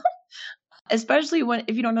people. Especially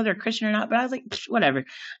if you don't know they're Christian or not. But I was like, whatever.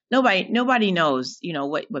 Nobody knows,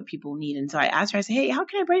 what people need. And so I asked her, I said, hey, how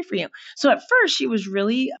can I pray for you? So at first she was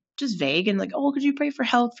really just vague and like, oh, could you pray for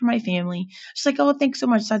health for my family? She's like, oh, thanks so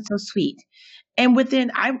much. That's so sweet. And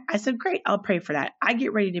within, I said, great, I'll pray for that. I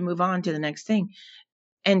get ready to move on to the next thing.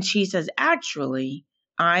 And she says, actually,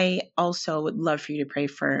 I also would love for you to pray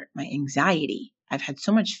for my anxiety. I've had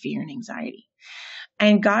so much fear and anxiety.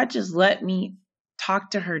 And God just let me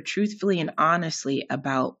talk to her truthfully and honestly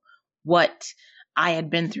about what I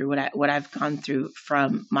had been through, what I've gone through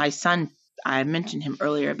from my son. I mentioned him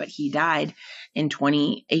earlier, but he died in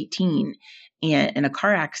 2018 in a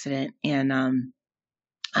car accident. And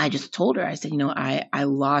I just told her, I said, I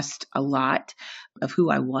lost a lot of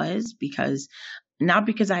who I was not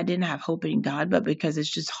because I didn't have hope in God, but because it's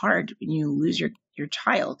just hard when you lose your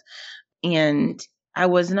child. And I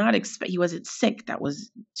was not he wasn't sick. That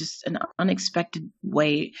was just an unexpected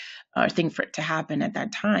way or thing for it to happen at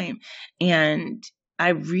that time. And I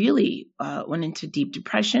really went into deep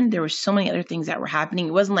depression. There were so many other things that were happening.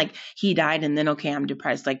 It wasn't like he died and then, okay, I'm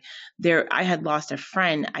depressed. Like I had lost a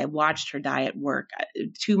friend. I watched her die at work.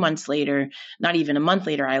 2 months later, not even a month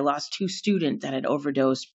later, I lost 2 students that had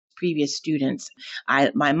overdosed, previous students.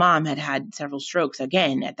 My mom had had several strokes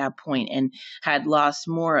again at that point and had lost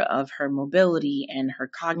more of her mobility and her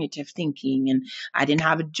cognitive thinking. And I didn't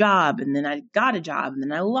have a job. And then I got a job and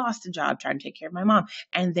then I lost a job trying to take care of my mom.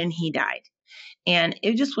 And then he died. And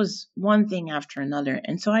it just was one thing after another.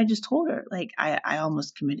 And so I just told her, like, I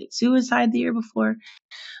almost committed suicide the year before.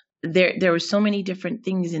 There were so many different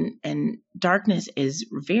things, and darkness is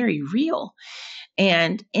very real.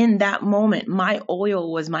 And in that moment, my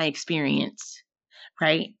oil was my experience,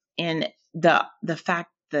 right? And the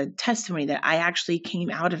testimony that I actually came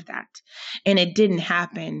out of that. And it didn't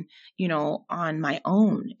happen, on my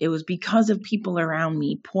own. It was because of people around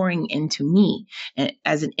me pouring into me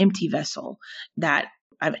as an empty vessel that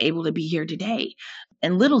I'm able to be here today.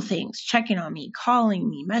 And little things, checking on me, calling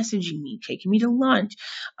me, messaging me, taking me to lunch,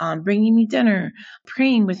 bringing me dinner,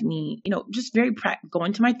 praying with me, just very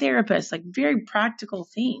going to my therapist, like very practical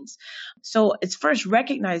things. So it's first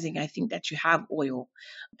recognizing, I think, that you have oil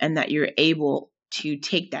and that you're able to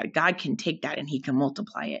take that. God can take that and he can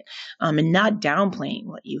multiply it, and not downplaying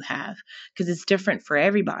what you have, because it's different for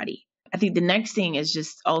everybody. I think the next thing is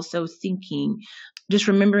just also just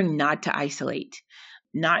remembering not to isolate.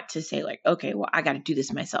 Not to say like, okay, well, I got to do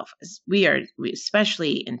this myself. We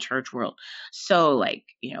especially in church world. So like,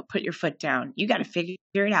 put your foot down. You got to figure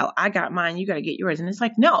it out. I got mine. You got to get yours. And it's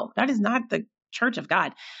like, no, that is not the church of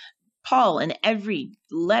God. Paul, in every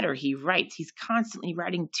letter he writes, he's constantly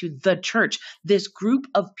writing to the church, this group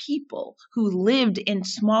of people who lived in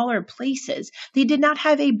smaller places. They did not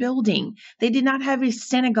have a building. They did not have a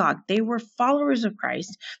synagogue. They were followers of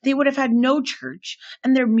Christ. They would have had no church.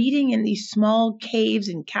 And they're meeting in these small caves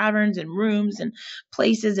and caverns and rooms and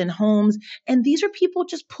places and homes. And these are people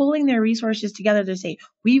just pulling their resources together to say,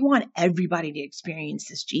 we want everybody to experience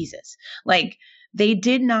this Jesus. Like, they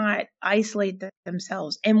did not isolate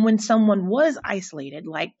themselves. And when someone was isolated,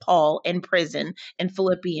 like Paul in prison in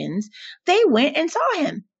Philippians, they went and saw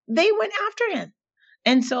him. They went after him.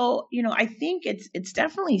 And so, I think it's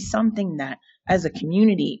definitely something that as a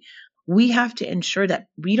community, we have to ensure that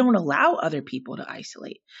we don't allow other people to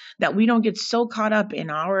isolate, that we don't get so caught up in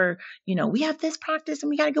our, we have this practice and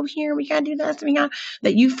we got to go here, we got to do this, and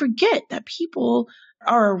that you forget that people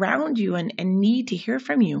are around you and need to hear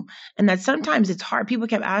from you. And that sometimes it's hard. People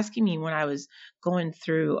kept asking me when I was going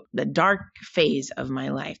through the dark phase of my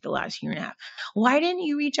life the last year and a half, why didn't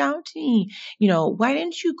you reach out to me? Why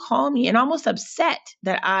didn't you call me? And almost upset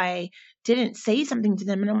that I didn't say something to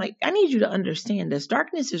them. And I'm like, I need you to understand this.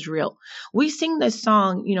 Darkness is real. We sing this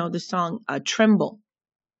song, the song Tremble.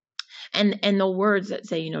 And the words that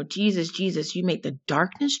say, Jesus, Jesus, you make the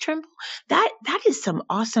darkness tremble. That is some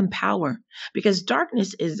awesome power, because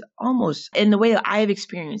darkness is almost, in the way that I have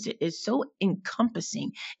experienced it, is so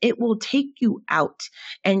encompassing. It will take you out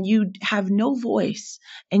and you have no voice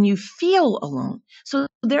and you feel alone. So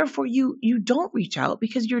therefore you don't reach out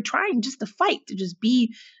because you're trying just to fight, to just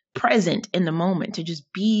be present in the moment, to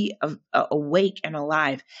just be awake and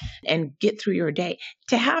alive and get through your day.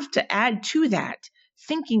 To have to add to that,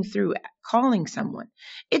 thinking through calling someone.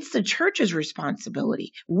 It's the church's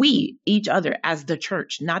responsibility. We, each other as the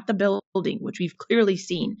church, not the building, which we've clearly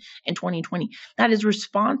seen in 2020, that is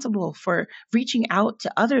responsible for reaching out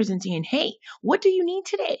to others and saying, hey, what do you need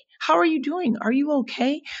today? How are you doing? Are you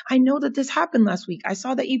okay? I know that this happened last week. I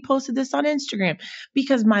saw that you posted this on Instagram,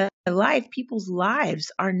 because people's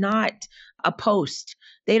lives are not a post.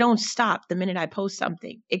 They don't stop the minute I post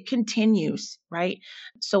something. It continues, right?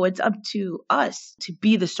 So it's up to us to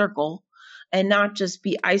be the circle and not just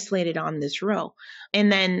be isolated on this row.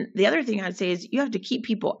 And then the other thing I'd say is you have to keep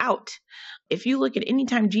people out. If you look at any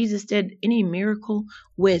time Jesus did any miracle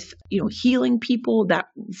with, healing people that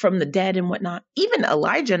from the dead and whatnot, even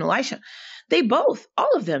Elijah and Elisha,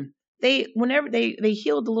 all of them, whenever they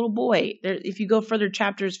healed the little boy. If you go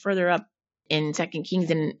chapters further up in 2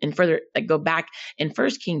 Kings and further, like go back in 1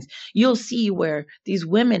 Kings, you'll see where these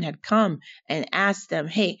women had come and asked them,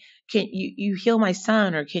 hey, can you heal my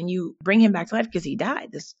son, or can you bring him back to life because he died?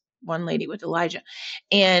 This one lady with Elijah.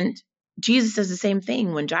 And Jesus does the same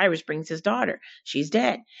thing when Jairus brings his daughter. She's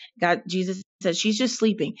dead. Jesus says she's just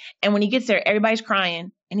sleeping. And when he gets there, everybody's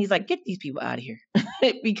crying. And he's like, get these people out of here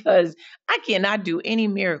because I cannot do any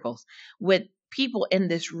miracles with people in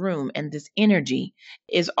this room and this energy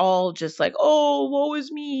is all just like, oh, woe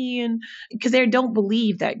is me. And because they don't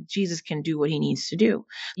believe that Jesus can do what he needs to do.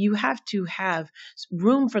 You have to have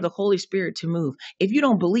room for the Holy Spirit to move. If you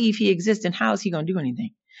don't believe he exists, then how is he going to do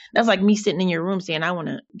anything? That's like me sitting in your room saying, I want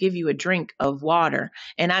to give you a drink of water.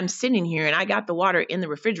 And I'm sitting here and I got the water in the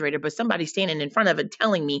refrigerator, but somebody's standing in front of it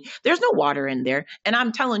telling me there's no water in there. And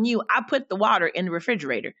I'm telling you, I put the water in the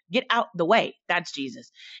refrigerator. Get out the way. That's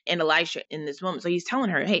Jesus and Elisha in this moment. So he's telling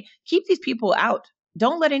her, hey, keep these people out.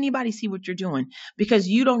 Don't let anybody see what you're doing because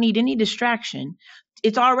you don't need any distraction.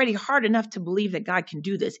 It's already hard enough to believe that God can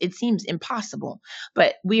do this. It seems impossible,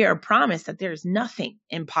 but we are promised that there's nothing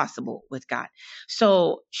impossible with God.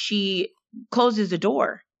 So she closes the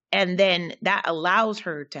door, and then that allows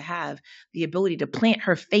her to have the ability to plant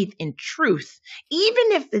her faith in truth, even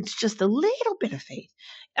if it's just a little bit of faith.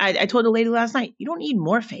 I told the lady last night, you don't need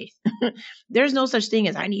more faith. There's no such thing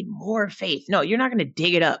as I need more faith. No, you're not going to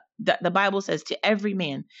dig it up. The Bible says to every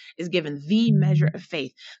man is given the measure of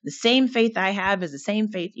faith. The same faith I have is the same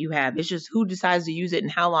faith you have. It's just who decides to use it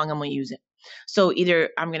and how long I'm going to use it. So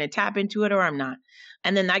either I'm going to tap into it or I'm not.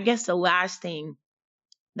 And then I guess the last thing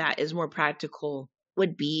that is more practical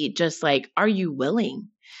would be just like, are you willing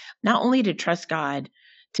not only to trust God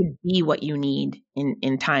to be what you need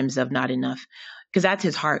in times of not enough, because that's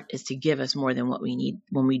his heart, is to give us more than what we need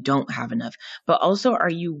when we don't have enough. But also, are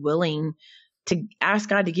you willing to ask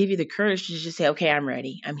God to give you the courage to just say, okay, I'm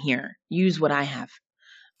ready. I'm here. Use what I have.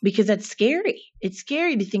 Because that's scary. It's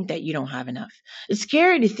scary to think that you don't have enough. It's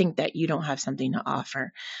scary to think that you don't have something to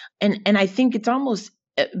offer. And I think it's almost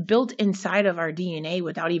built inside of our DNA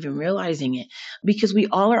without even realizing it, because we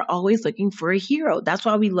all are always looking for a hero. That's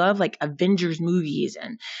why we love like Avengers movies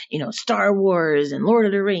and, Star Wars and Lord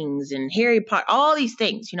of the Rings and Harry Potter, all these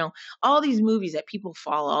things, all these movies that people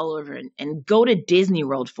fall all over and go to Disney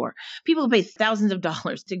World for. People pay thousands of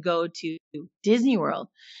dollars to go to Disney World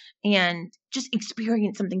and just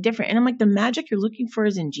experience something different. And I'm like, the magic you're looking for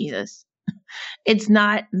is in Jesus. It's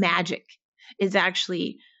not magic. It's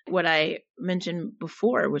actually what I mentioned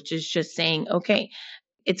before, which is just saying, okay,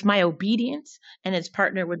 it's my obedience and it's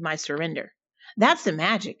partnered with my surrender. That's the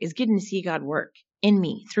magic, is getting to see God work in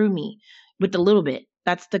me, through me, with a little bit.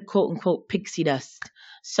 That's the quote unquote pixie dust.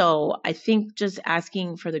 So I think just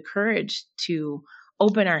asking for the courage to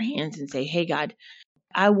open our hands and say, hey, God,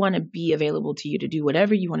 I want to be available to you to do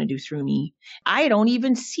whatever you want to do through me. I don't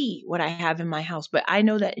even see what I have in my house, but I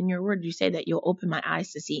know that in your word, you say that you'll open my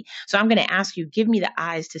eyes to see. So I'm going to ask you, give me the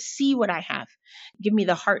eyes to see what I have. Give me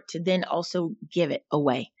the heart to then also give it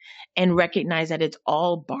away and recognize that it's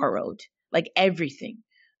all borrowed, like everything.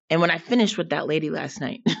 And when I finished with that lady last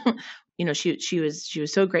night, she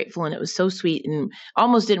was so grateful and it was so sweet and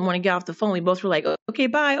almost didn't want to get off the phone. We both were like, okay,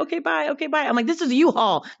 bye. Okay, bye. Okay, bye. I'm like, this is a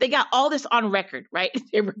U-Haul. They got all this on record, right?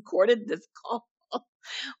 They recorded this call.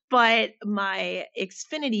 But my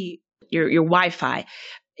Xfinity, your Wi-Fi,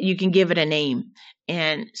 you can give it a name.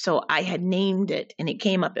 And so I had named it and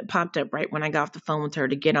it popped up right when I got off the phone with her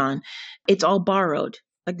to get on. It's all borrowed.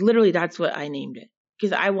 Like literally that's what I named it,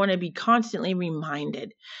 because I want to be constantly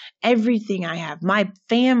reminded everything I have, my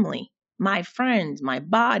family, my friends, my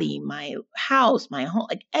body, my house, my home,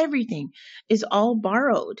 like everything is all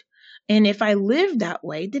borrowed. And if I live that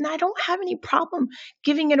way, then I don't have any problem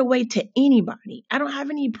giving it away to anybody. I don't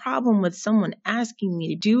have any problem with someone asking me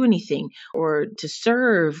to do anything or to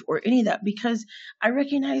serve or any of that, because I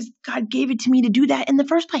recognize God gave it to me to do that in the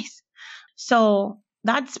first place. So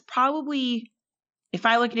that's probably, if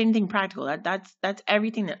I look at anything practical, that's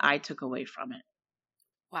everything that I took away from it.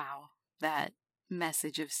 Wow, that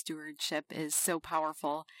message of stewardship is so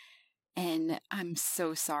powerful. And I'm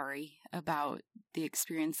so sorry about the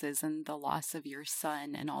experiences and the loss of your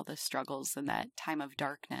son and all the struggles in that time of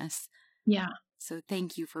darkness. Yeah. So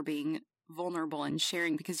thank you for being vulnerable and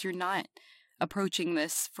sharing, because you're not approaching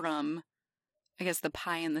this from, I guess, the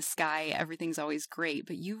pie in the sky. Everything's always great,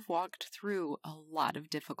 but you've walked through a lot of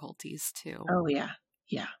difficulties too. Oh, yeah.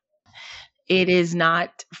 Yeah. It is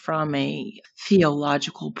not from a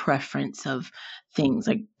theological preference of things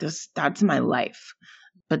like this. That's my life.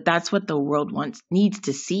 But that's what the world needs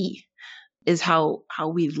to see, is how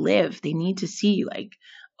we live. They need to see like,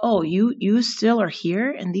 oh, you still are here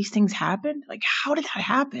and these things happen? Like, how did that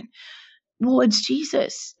happen? Well, it's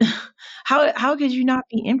Jesus. How could you not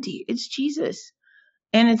be empty? It's Jesus.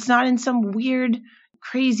 And it's not in some weird,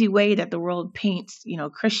 crazy way that the world paints,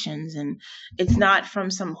 Christians. And it's not from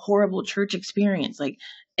some horrible church experience. Like,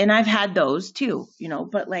 and I've had those too,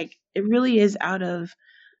 but like, it really is out of,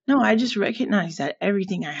 no, I just recognize that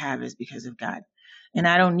everything I have is because of God. And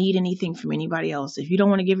I don't need anything from anybody else. If you don't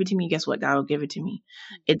want to give it to me, guess what? God will give it to me.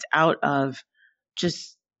 It's out of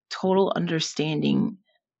just total understanding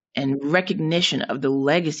and recognition of the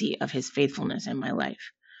legacy of his faithfulness in my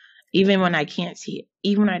life. Even when I can't see it,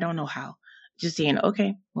 even when I don't know how, just saying,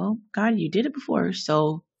 okay, well, God, you did it before.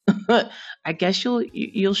 So I guess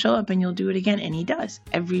you'll show up and you'll do it again. And he does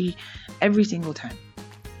every single time.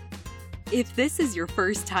 If this is your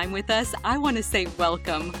first time with us, I want to say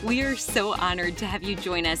welcome. We are so honored to have you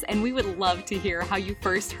join us, and we would love to hear how you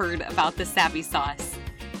first heard about the Savvy Sauce.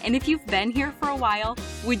 And if you've been here for a while,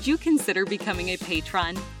 would you consider becoming a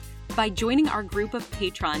patron? By joining our group of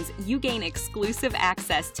patrons, you gain exclusive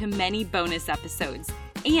access to many bonus episodes.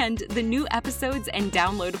 And the new episodes and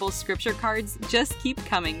downloadable scripture cards just keep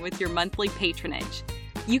coming with your monthly patronage.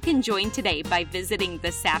 You can join today by visiting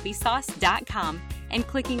thesavvysauce.com and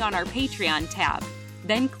clicking on our Patreon tab.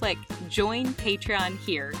 Then click Join Patreon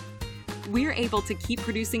here. We're able to keep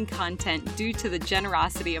producing content due to the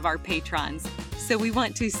generosity of our patrons, so we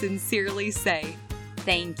want to sincerely say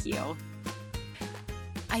thank you.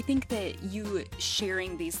 I think that you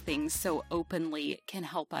sharing these things so openly can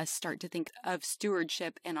help us start to think of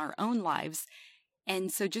stewardship in our own lives.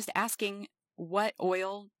 And so just asking, what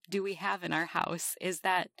oil do we have in our house? Is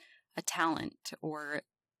that a talent or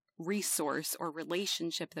resource or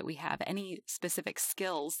relationship that we have? Any specific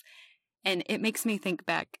skills? And it makes me think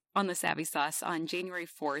back on the Savvy Sauce. On January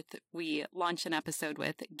 4th, we launched an episode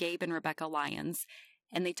with Gabe and Rebecca Lyons,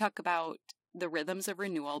 and they talk about the rhythms of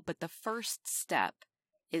renewal, but the first step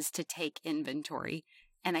is to take inventory.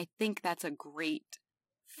 And I think that's a great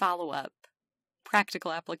follow-up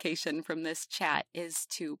practical application from this chat, is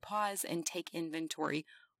to pause and take inventory.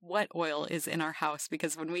 What oil is in our house?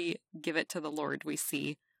 Because when we give it to the Lord, we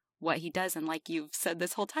see what he does. And like you've said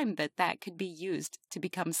this whole time, that could be used to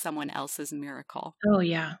become someone else's miracle. Oh,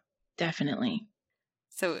 yeah, definitely.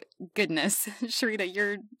 So, goodness, Sherita,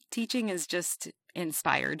 your teaching is just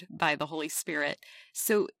inspired by the Holy Spirit.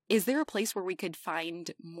 So is there a place where we could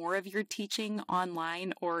find more of your teaching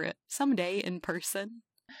online or someday in person?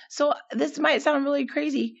 So this might sound really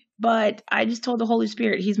crazy, but I just told the Holy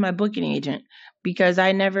Spirit he's my booking agent, because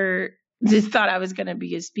I never just thought I was going to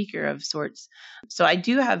be a speaker of sorts. So I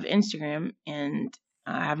do have Instagram, and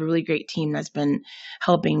I have a really great team that's been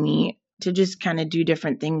helping me to just kind of do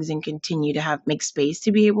different things and continue to make space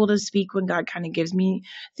to be able to speak when God kind of gives me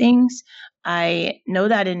things. I know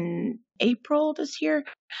that in April this year,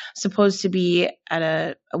 supposed to be at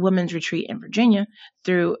a women's retreat in Virginia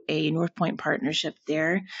through a North Point partnership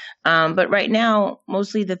there. But right now,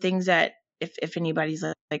 mostly the things that if anybody's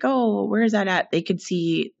like, oh, where is that at? They could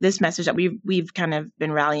see this message that we've kind of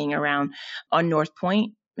been rallying around on North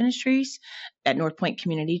Point Ministries at North Point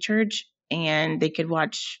Community Church, and they could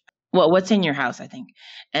watch What's in Your House, I think.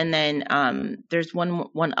 And then there's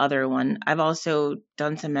one other one. I've also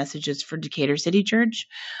done some messages for Decatur City Church.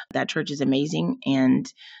 That church is amazing,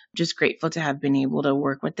 and just grateful to have been able to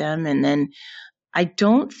work with them. And then I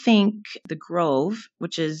don't think the Grove,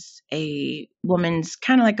 which is kind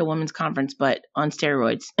of like a women's conference, but on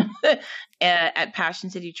steroids at Passion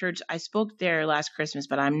City Church. I spoke there last Christmas,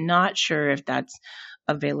 but I'm not sure if that's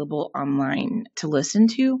available online to listen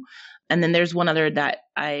to. And then there's one other that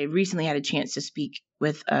I recently had a chance to speak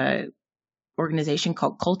with an organization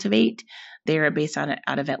called Cultivate. They are based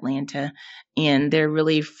out of Atlanta, and they're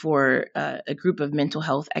really for a group of mental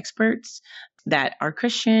health experts that are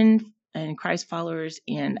Christian and Christ followers.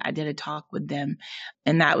 And I did a talk with them,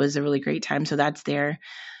 and that was a really great time. So that's there.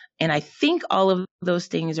 And I think all of those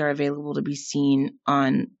things are available to be seen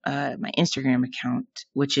on my Instagram account,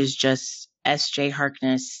 which is just SJ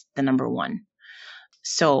Harkness, the number 1.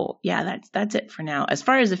 So yeah, that's it for now. As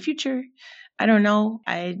far as the future, I don't know.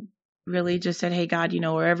 I really just said, hey, God,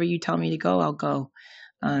 wherever you tell me to go, I'll go.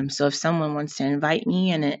 So if someone wants to invite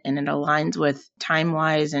me and it aligns with time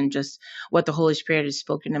wise and just what the Holy Spirit has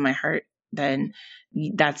spoken to my heart, then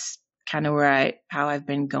that's kind of how I've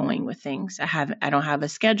been going with things. I don't have a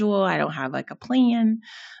schedule. I don't have like a plan,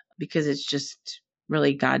 because it's just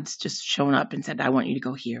really God's just shown up and said, I want you to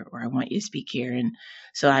go here, or I want you to speak here. And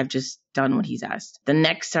so I've just done what he's asked. The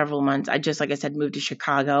next several months, I just, like I said, moved to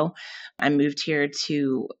Chicago. I moved here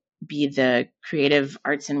to be the creative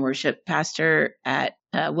arts and worship pastor at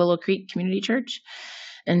Willow Creek Community Church.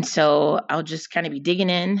 And so I'll just kind of be digging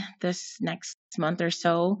in this next month or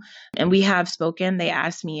so. And we have spoken. They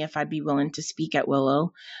asked me if I'd be willing to speak at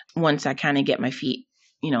Willow once I kind of get my feet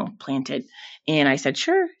planted. And I said,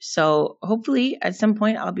 sure. So hopefully at some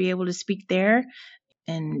point I'll be able to speak there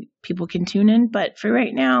and people can tune in. But for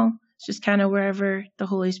right now, it's just kind of wherever the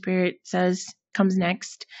Holy Spirit says comes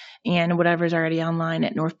next, and whatever's already online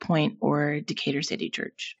at North Point or Decatur City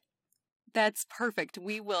Church. That's perfect.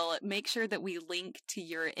 We will make sure that we link to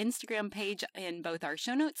your Instagram page in both our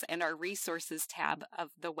show notes and our resources tab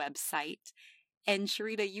of the website. And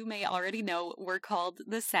Sherita, you may already know we're called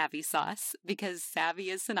the Savvy Sauce because savvy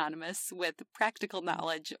is synonymous with practical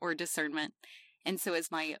knowledge or discernment. And so as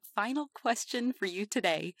my final question for you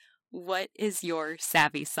today, what is your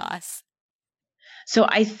Savvy Sauce? So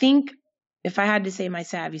I think if I had to say my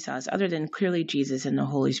Savvy Sauce, other than clearly Jesus and the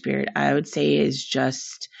Holy Spirit, I would say is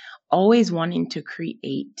just always wanting to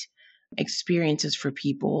create experiences for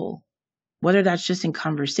people, whether that's just in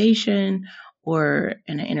conversation or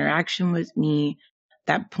in an interaction with me,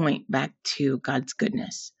 that point back to God's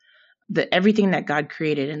goodness. Everything that God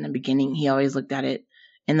created in the beginning, he always looked at it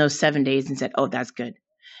in those 7 days and said, oh, that's good.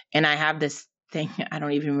 And I have this thing, I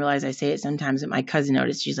don't even realize I say it sometimes, that my cousin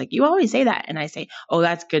noticed. She's like, you always say that. And I say, oh,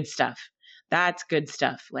 that's good stuff. That's good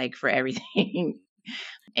stuff, like for everything.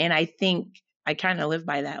 And I think I kind of live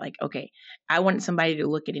by that. Like, okay, I want somebody to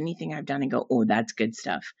look at anything I've done and go, oh, that's good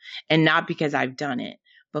stuff. And not because I've done it,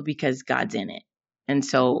 but because God's in it. And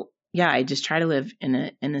so, yeah, I just try to live in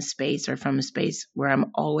a space or from a space where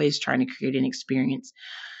I'm always trying to create an experience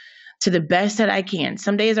to the best that I can.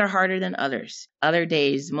 Some days are harder than others. Other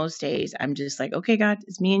days, most days, I'm just like, okay, God,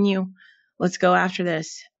 it's me and you. Let's go after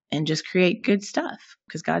this and just create good stuff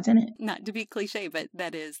because God's in it. Not to be cliche, but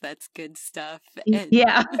that's good stuff.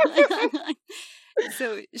 Yeah.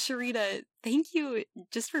 So, Sherita, thank you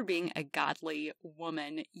just for being a godly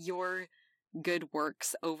woman. Your good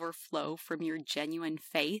works overflow from your genuine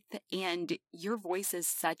faith, and your voice is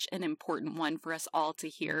such an important one for us all to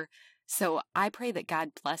hear. So I pray that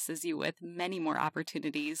God blesses you with many more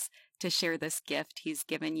opportunities to share this gift he's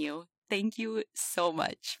given you. Thank you so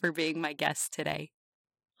much for being my guest today.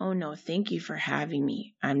 Oh, no, thank you for having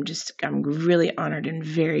me. I'm really honored and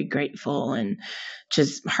very grateful and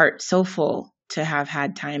just heart so full to have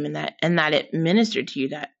had time in that, and that it ministered to you,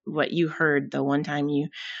 that what you heard the one time you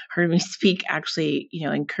heard me speak actually,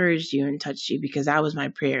 encouraged you and touched you, because that was my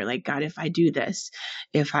prayer. Like, God, if I do this,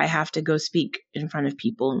 if I have to go speak in front of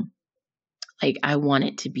people, like, I want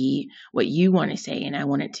it to be what you want to say, and I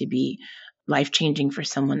want it to be life-changing for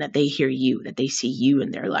someone, that they hear you, that they see you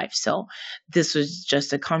in their life. So this was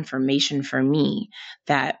just a confirmation for me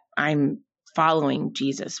that I'm following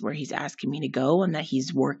Jesus where he's asking me to go and that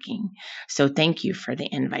he's working. So thank you for the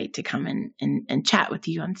invite to come and chat with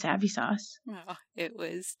you on Savvy Sauce. Oh, it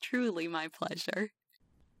was truly my pleasure.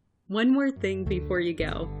 One more thing before you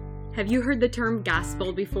go. Have you heard the term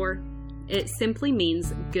gospel before? It simply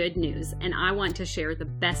means good news, and I want to share the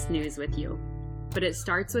best news with you. But it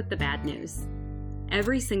starts with the bad news.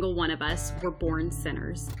 Every single one of us were born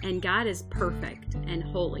sinners, and God is perfect and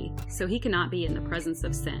holy, so he cannot be in the presence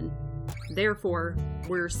of sin. Therefore,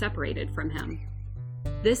 we're separated from him.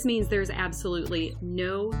 This means there's absolutely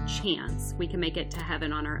no chance we can make it to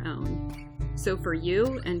heaven on our own. So for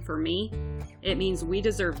you and for me, it means we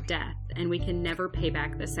deserve death, and we can never pay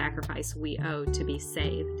back the sacrifice we owe to be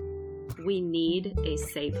saved. We need a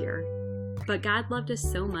Savior. But God loved us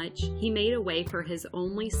so much, he made a way for his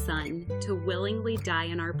only Son to willingly die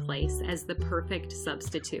in our place as the perfect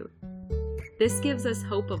substitute. This gives us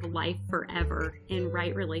hope of life forever in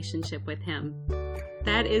right relationship with him.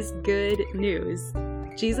 That is good news.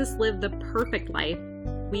 Jesus lived the perfect life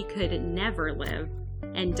we could never live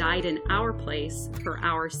and died in our place for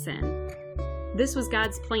our sin. This was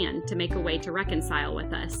God's plan to make a way to reconcile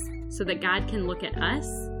with us so that God can look at us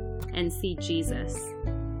and see Jesus.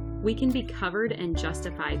 We can be covered and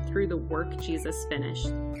justified through the work Jesus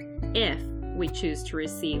finished, if we choose to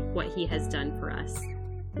receive what he has done for us.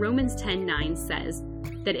 Romans 10:9 says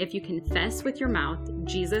that if you confess with your mouth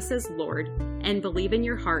Jesus is Lord and believe in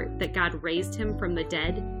your heart that God raised him from the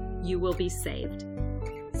dead, you will be saved.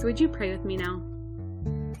 So would you pray with me now?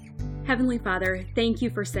 Heavenly Father, thank you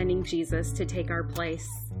for sending Jesus to take our place.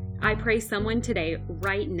 I pray someone today,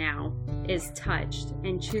 right now, is touched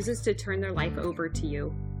and chooses to turn their life over to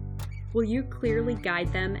you. Will you clearly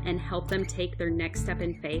guide them and help them take their next step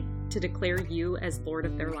in faith to declare you as Lord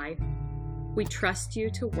of their life? We trust you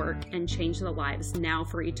to work and change the lives now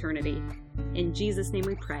for eternity. In Jesus' name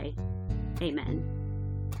we pray. Amen.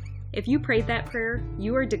 If you prayed that prayer,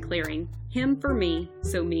 you are declaring him for me,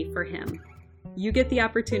 so me for him. You get the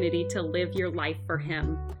opportunity to live your life for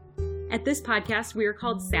him. At this podcast, we are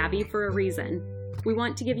called Savvy for a reason. We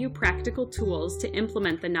want to give you practical tools to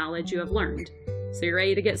implement the knowledge you have learned. So you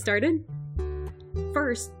ready to get started?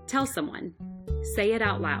 First, tell someone. Say it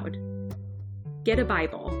out loud. Get a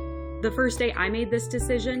Bible. The first day I made this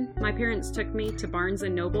decision, my parents took me to Barnes &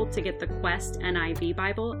 Noble to get the Quest NIV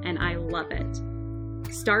Bible, and I love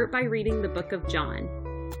it. Start by reading the book of John.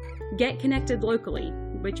 Get connected locally.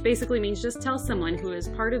 which basically means just tell someone who is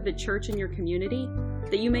part of the church in your community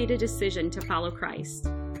that you made a decision to follow Christ.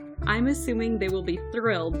 I'm assuming they will be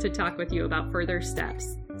thrilled to talk with you about further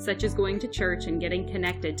steps, such as going to church and getting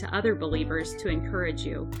connected to other believers to encourage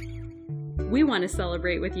you. We want to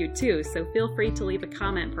celebrate with you too, so feel free to leave a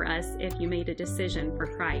comment for us if you made a decision for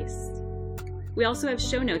Christ. We also have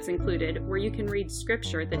show notes included where you can read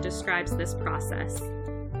scripture that describes this process.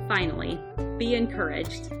 Finally, be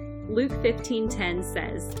encouraged. Luke 15:10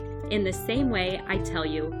 says, "In the same way, I tell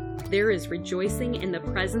you, there is rejoicing in the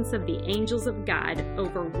presence of the angels of God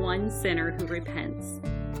over one sinner who repents."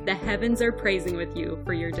 The heavens are praising with you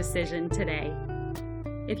for your decision today.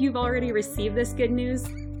 If you've already received this good news,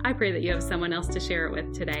 I pray that you have someone else to share it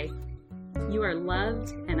with today. You are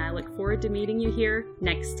loved, and I look forward to meeting you here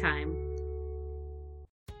next time.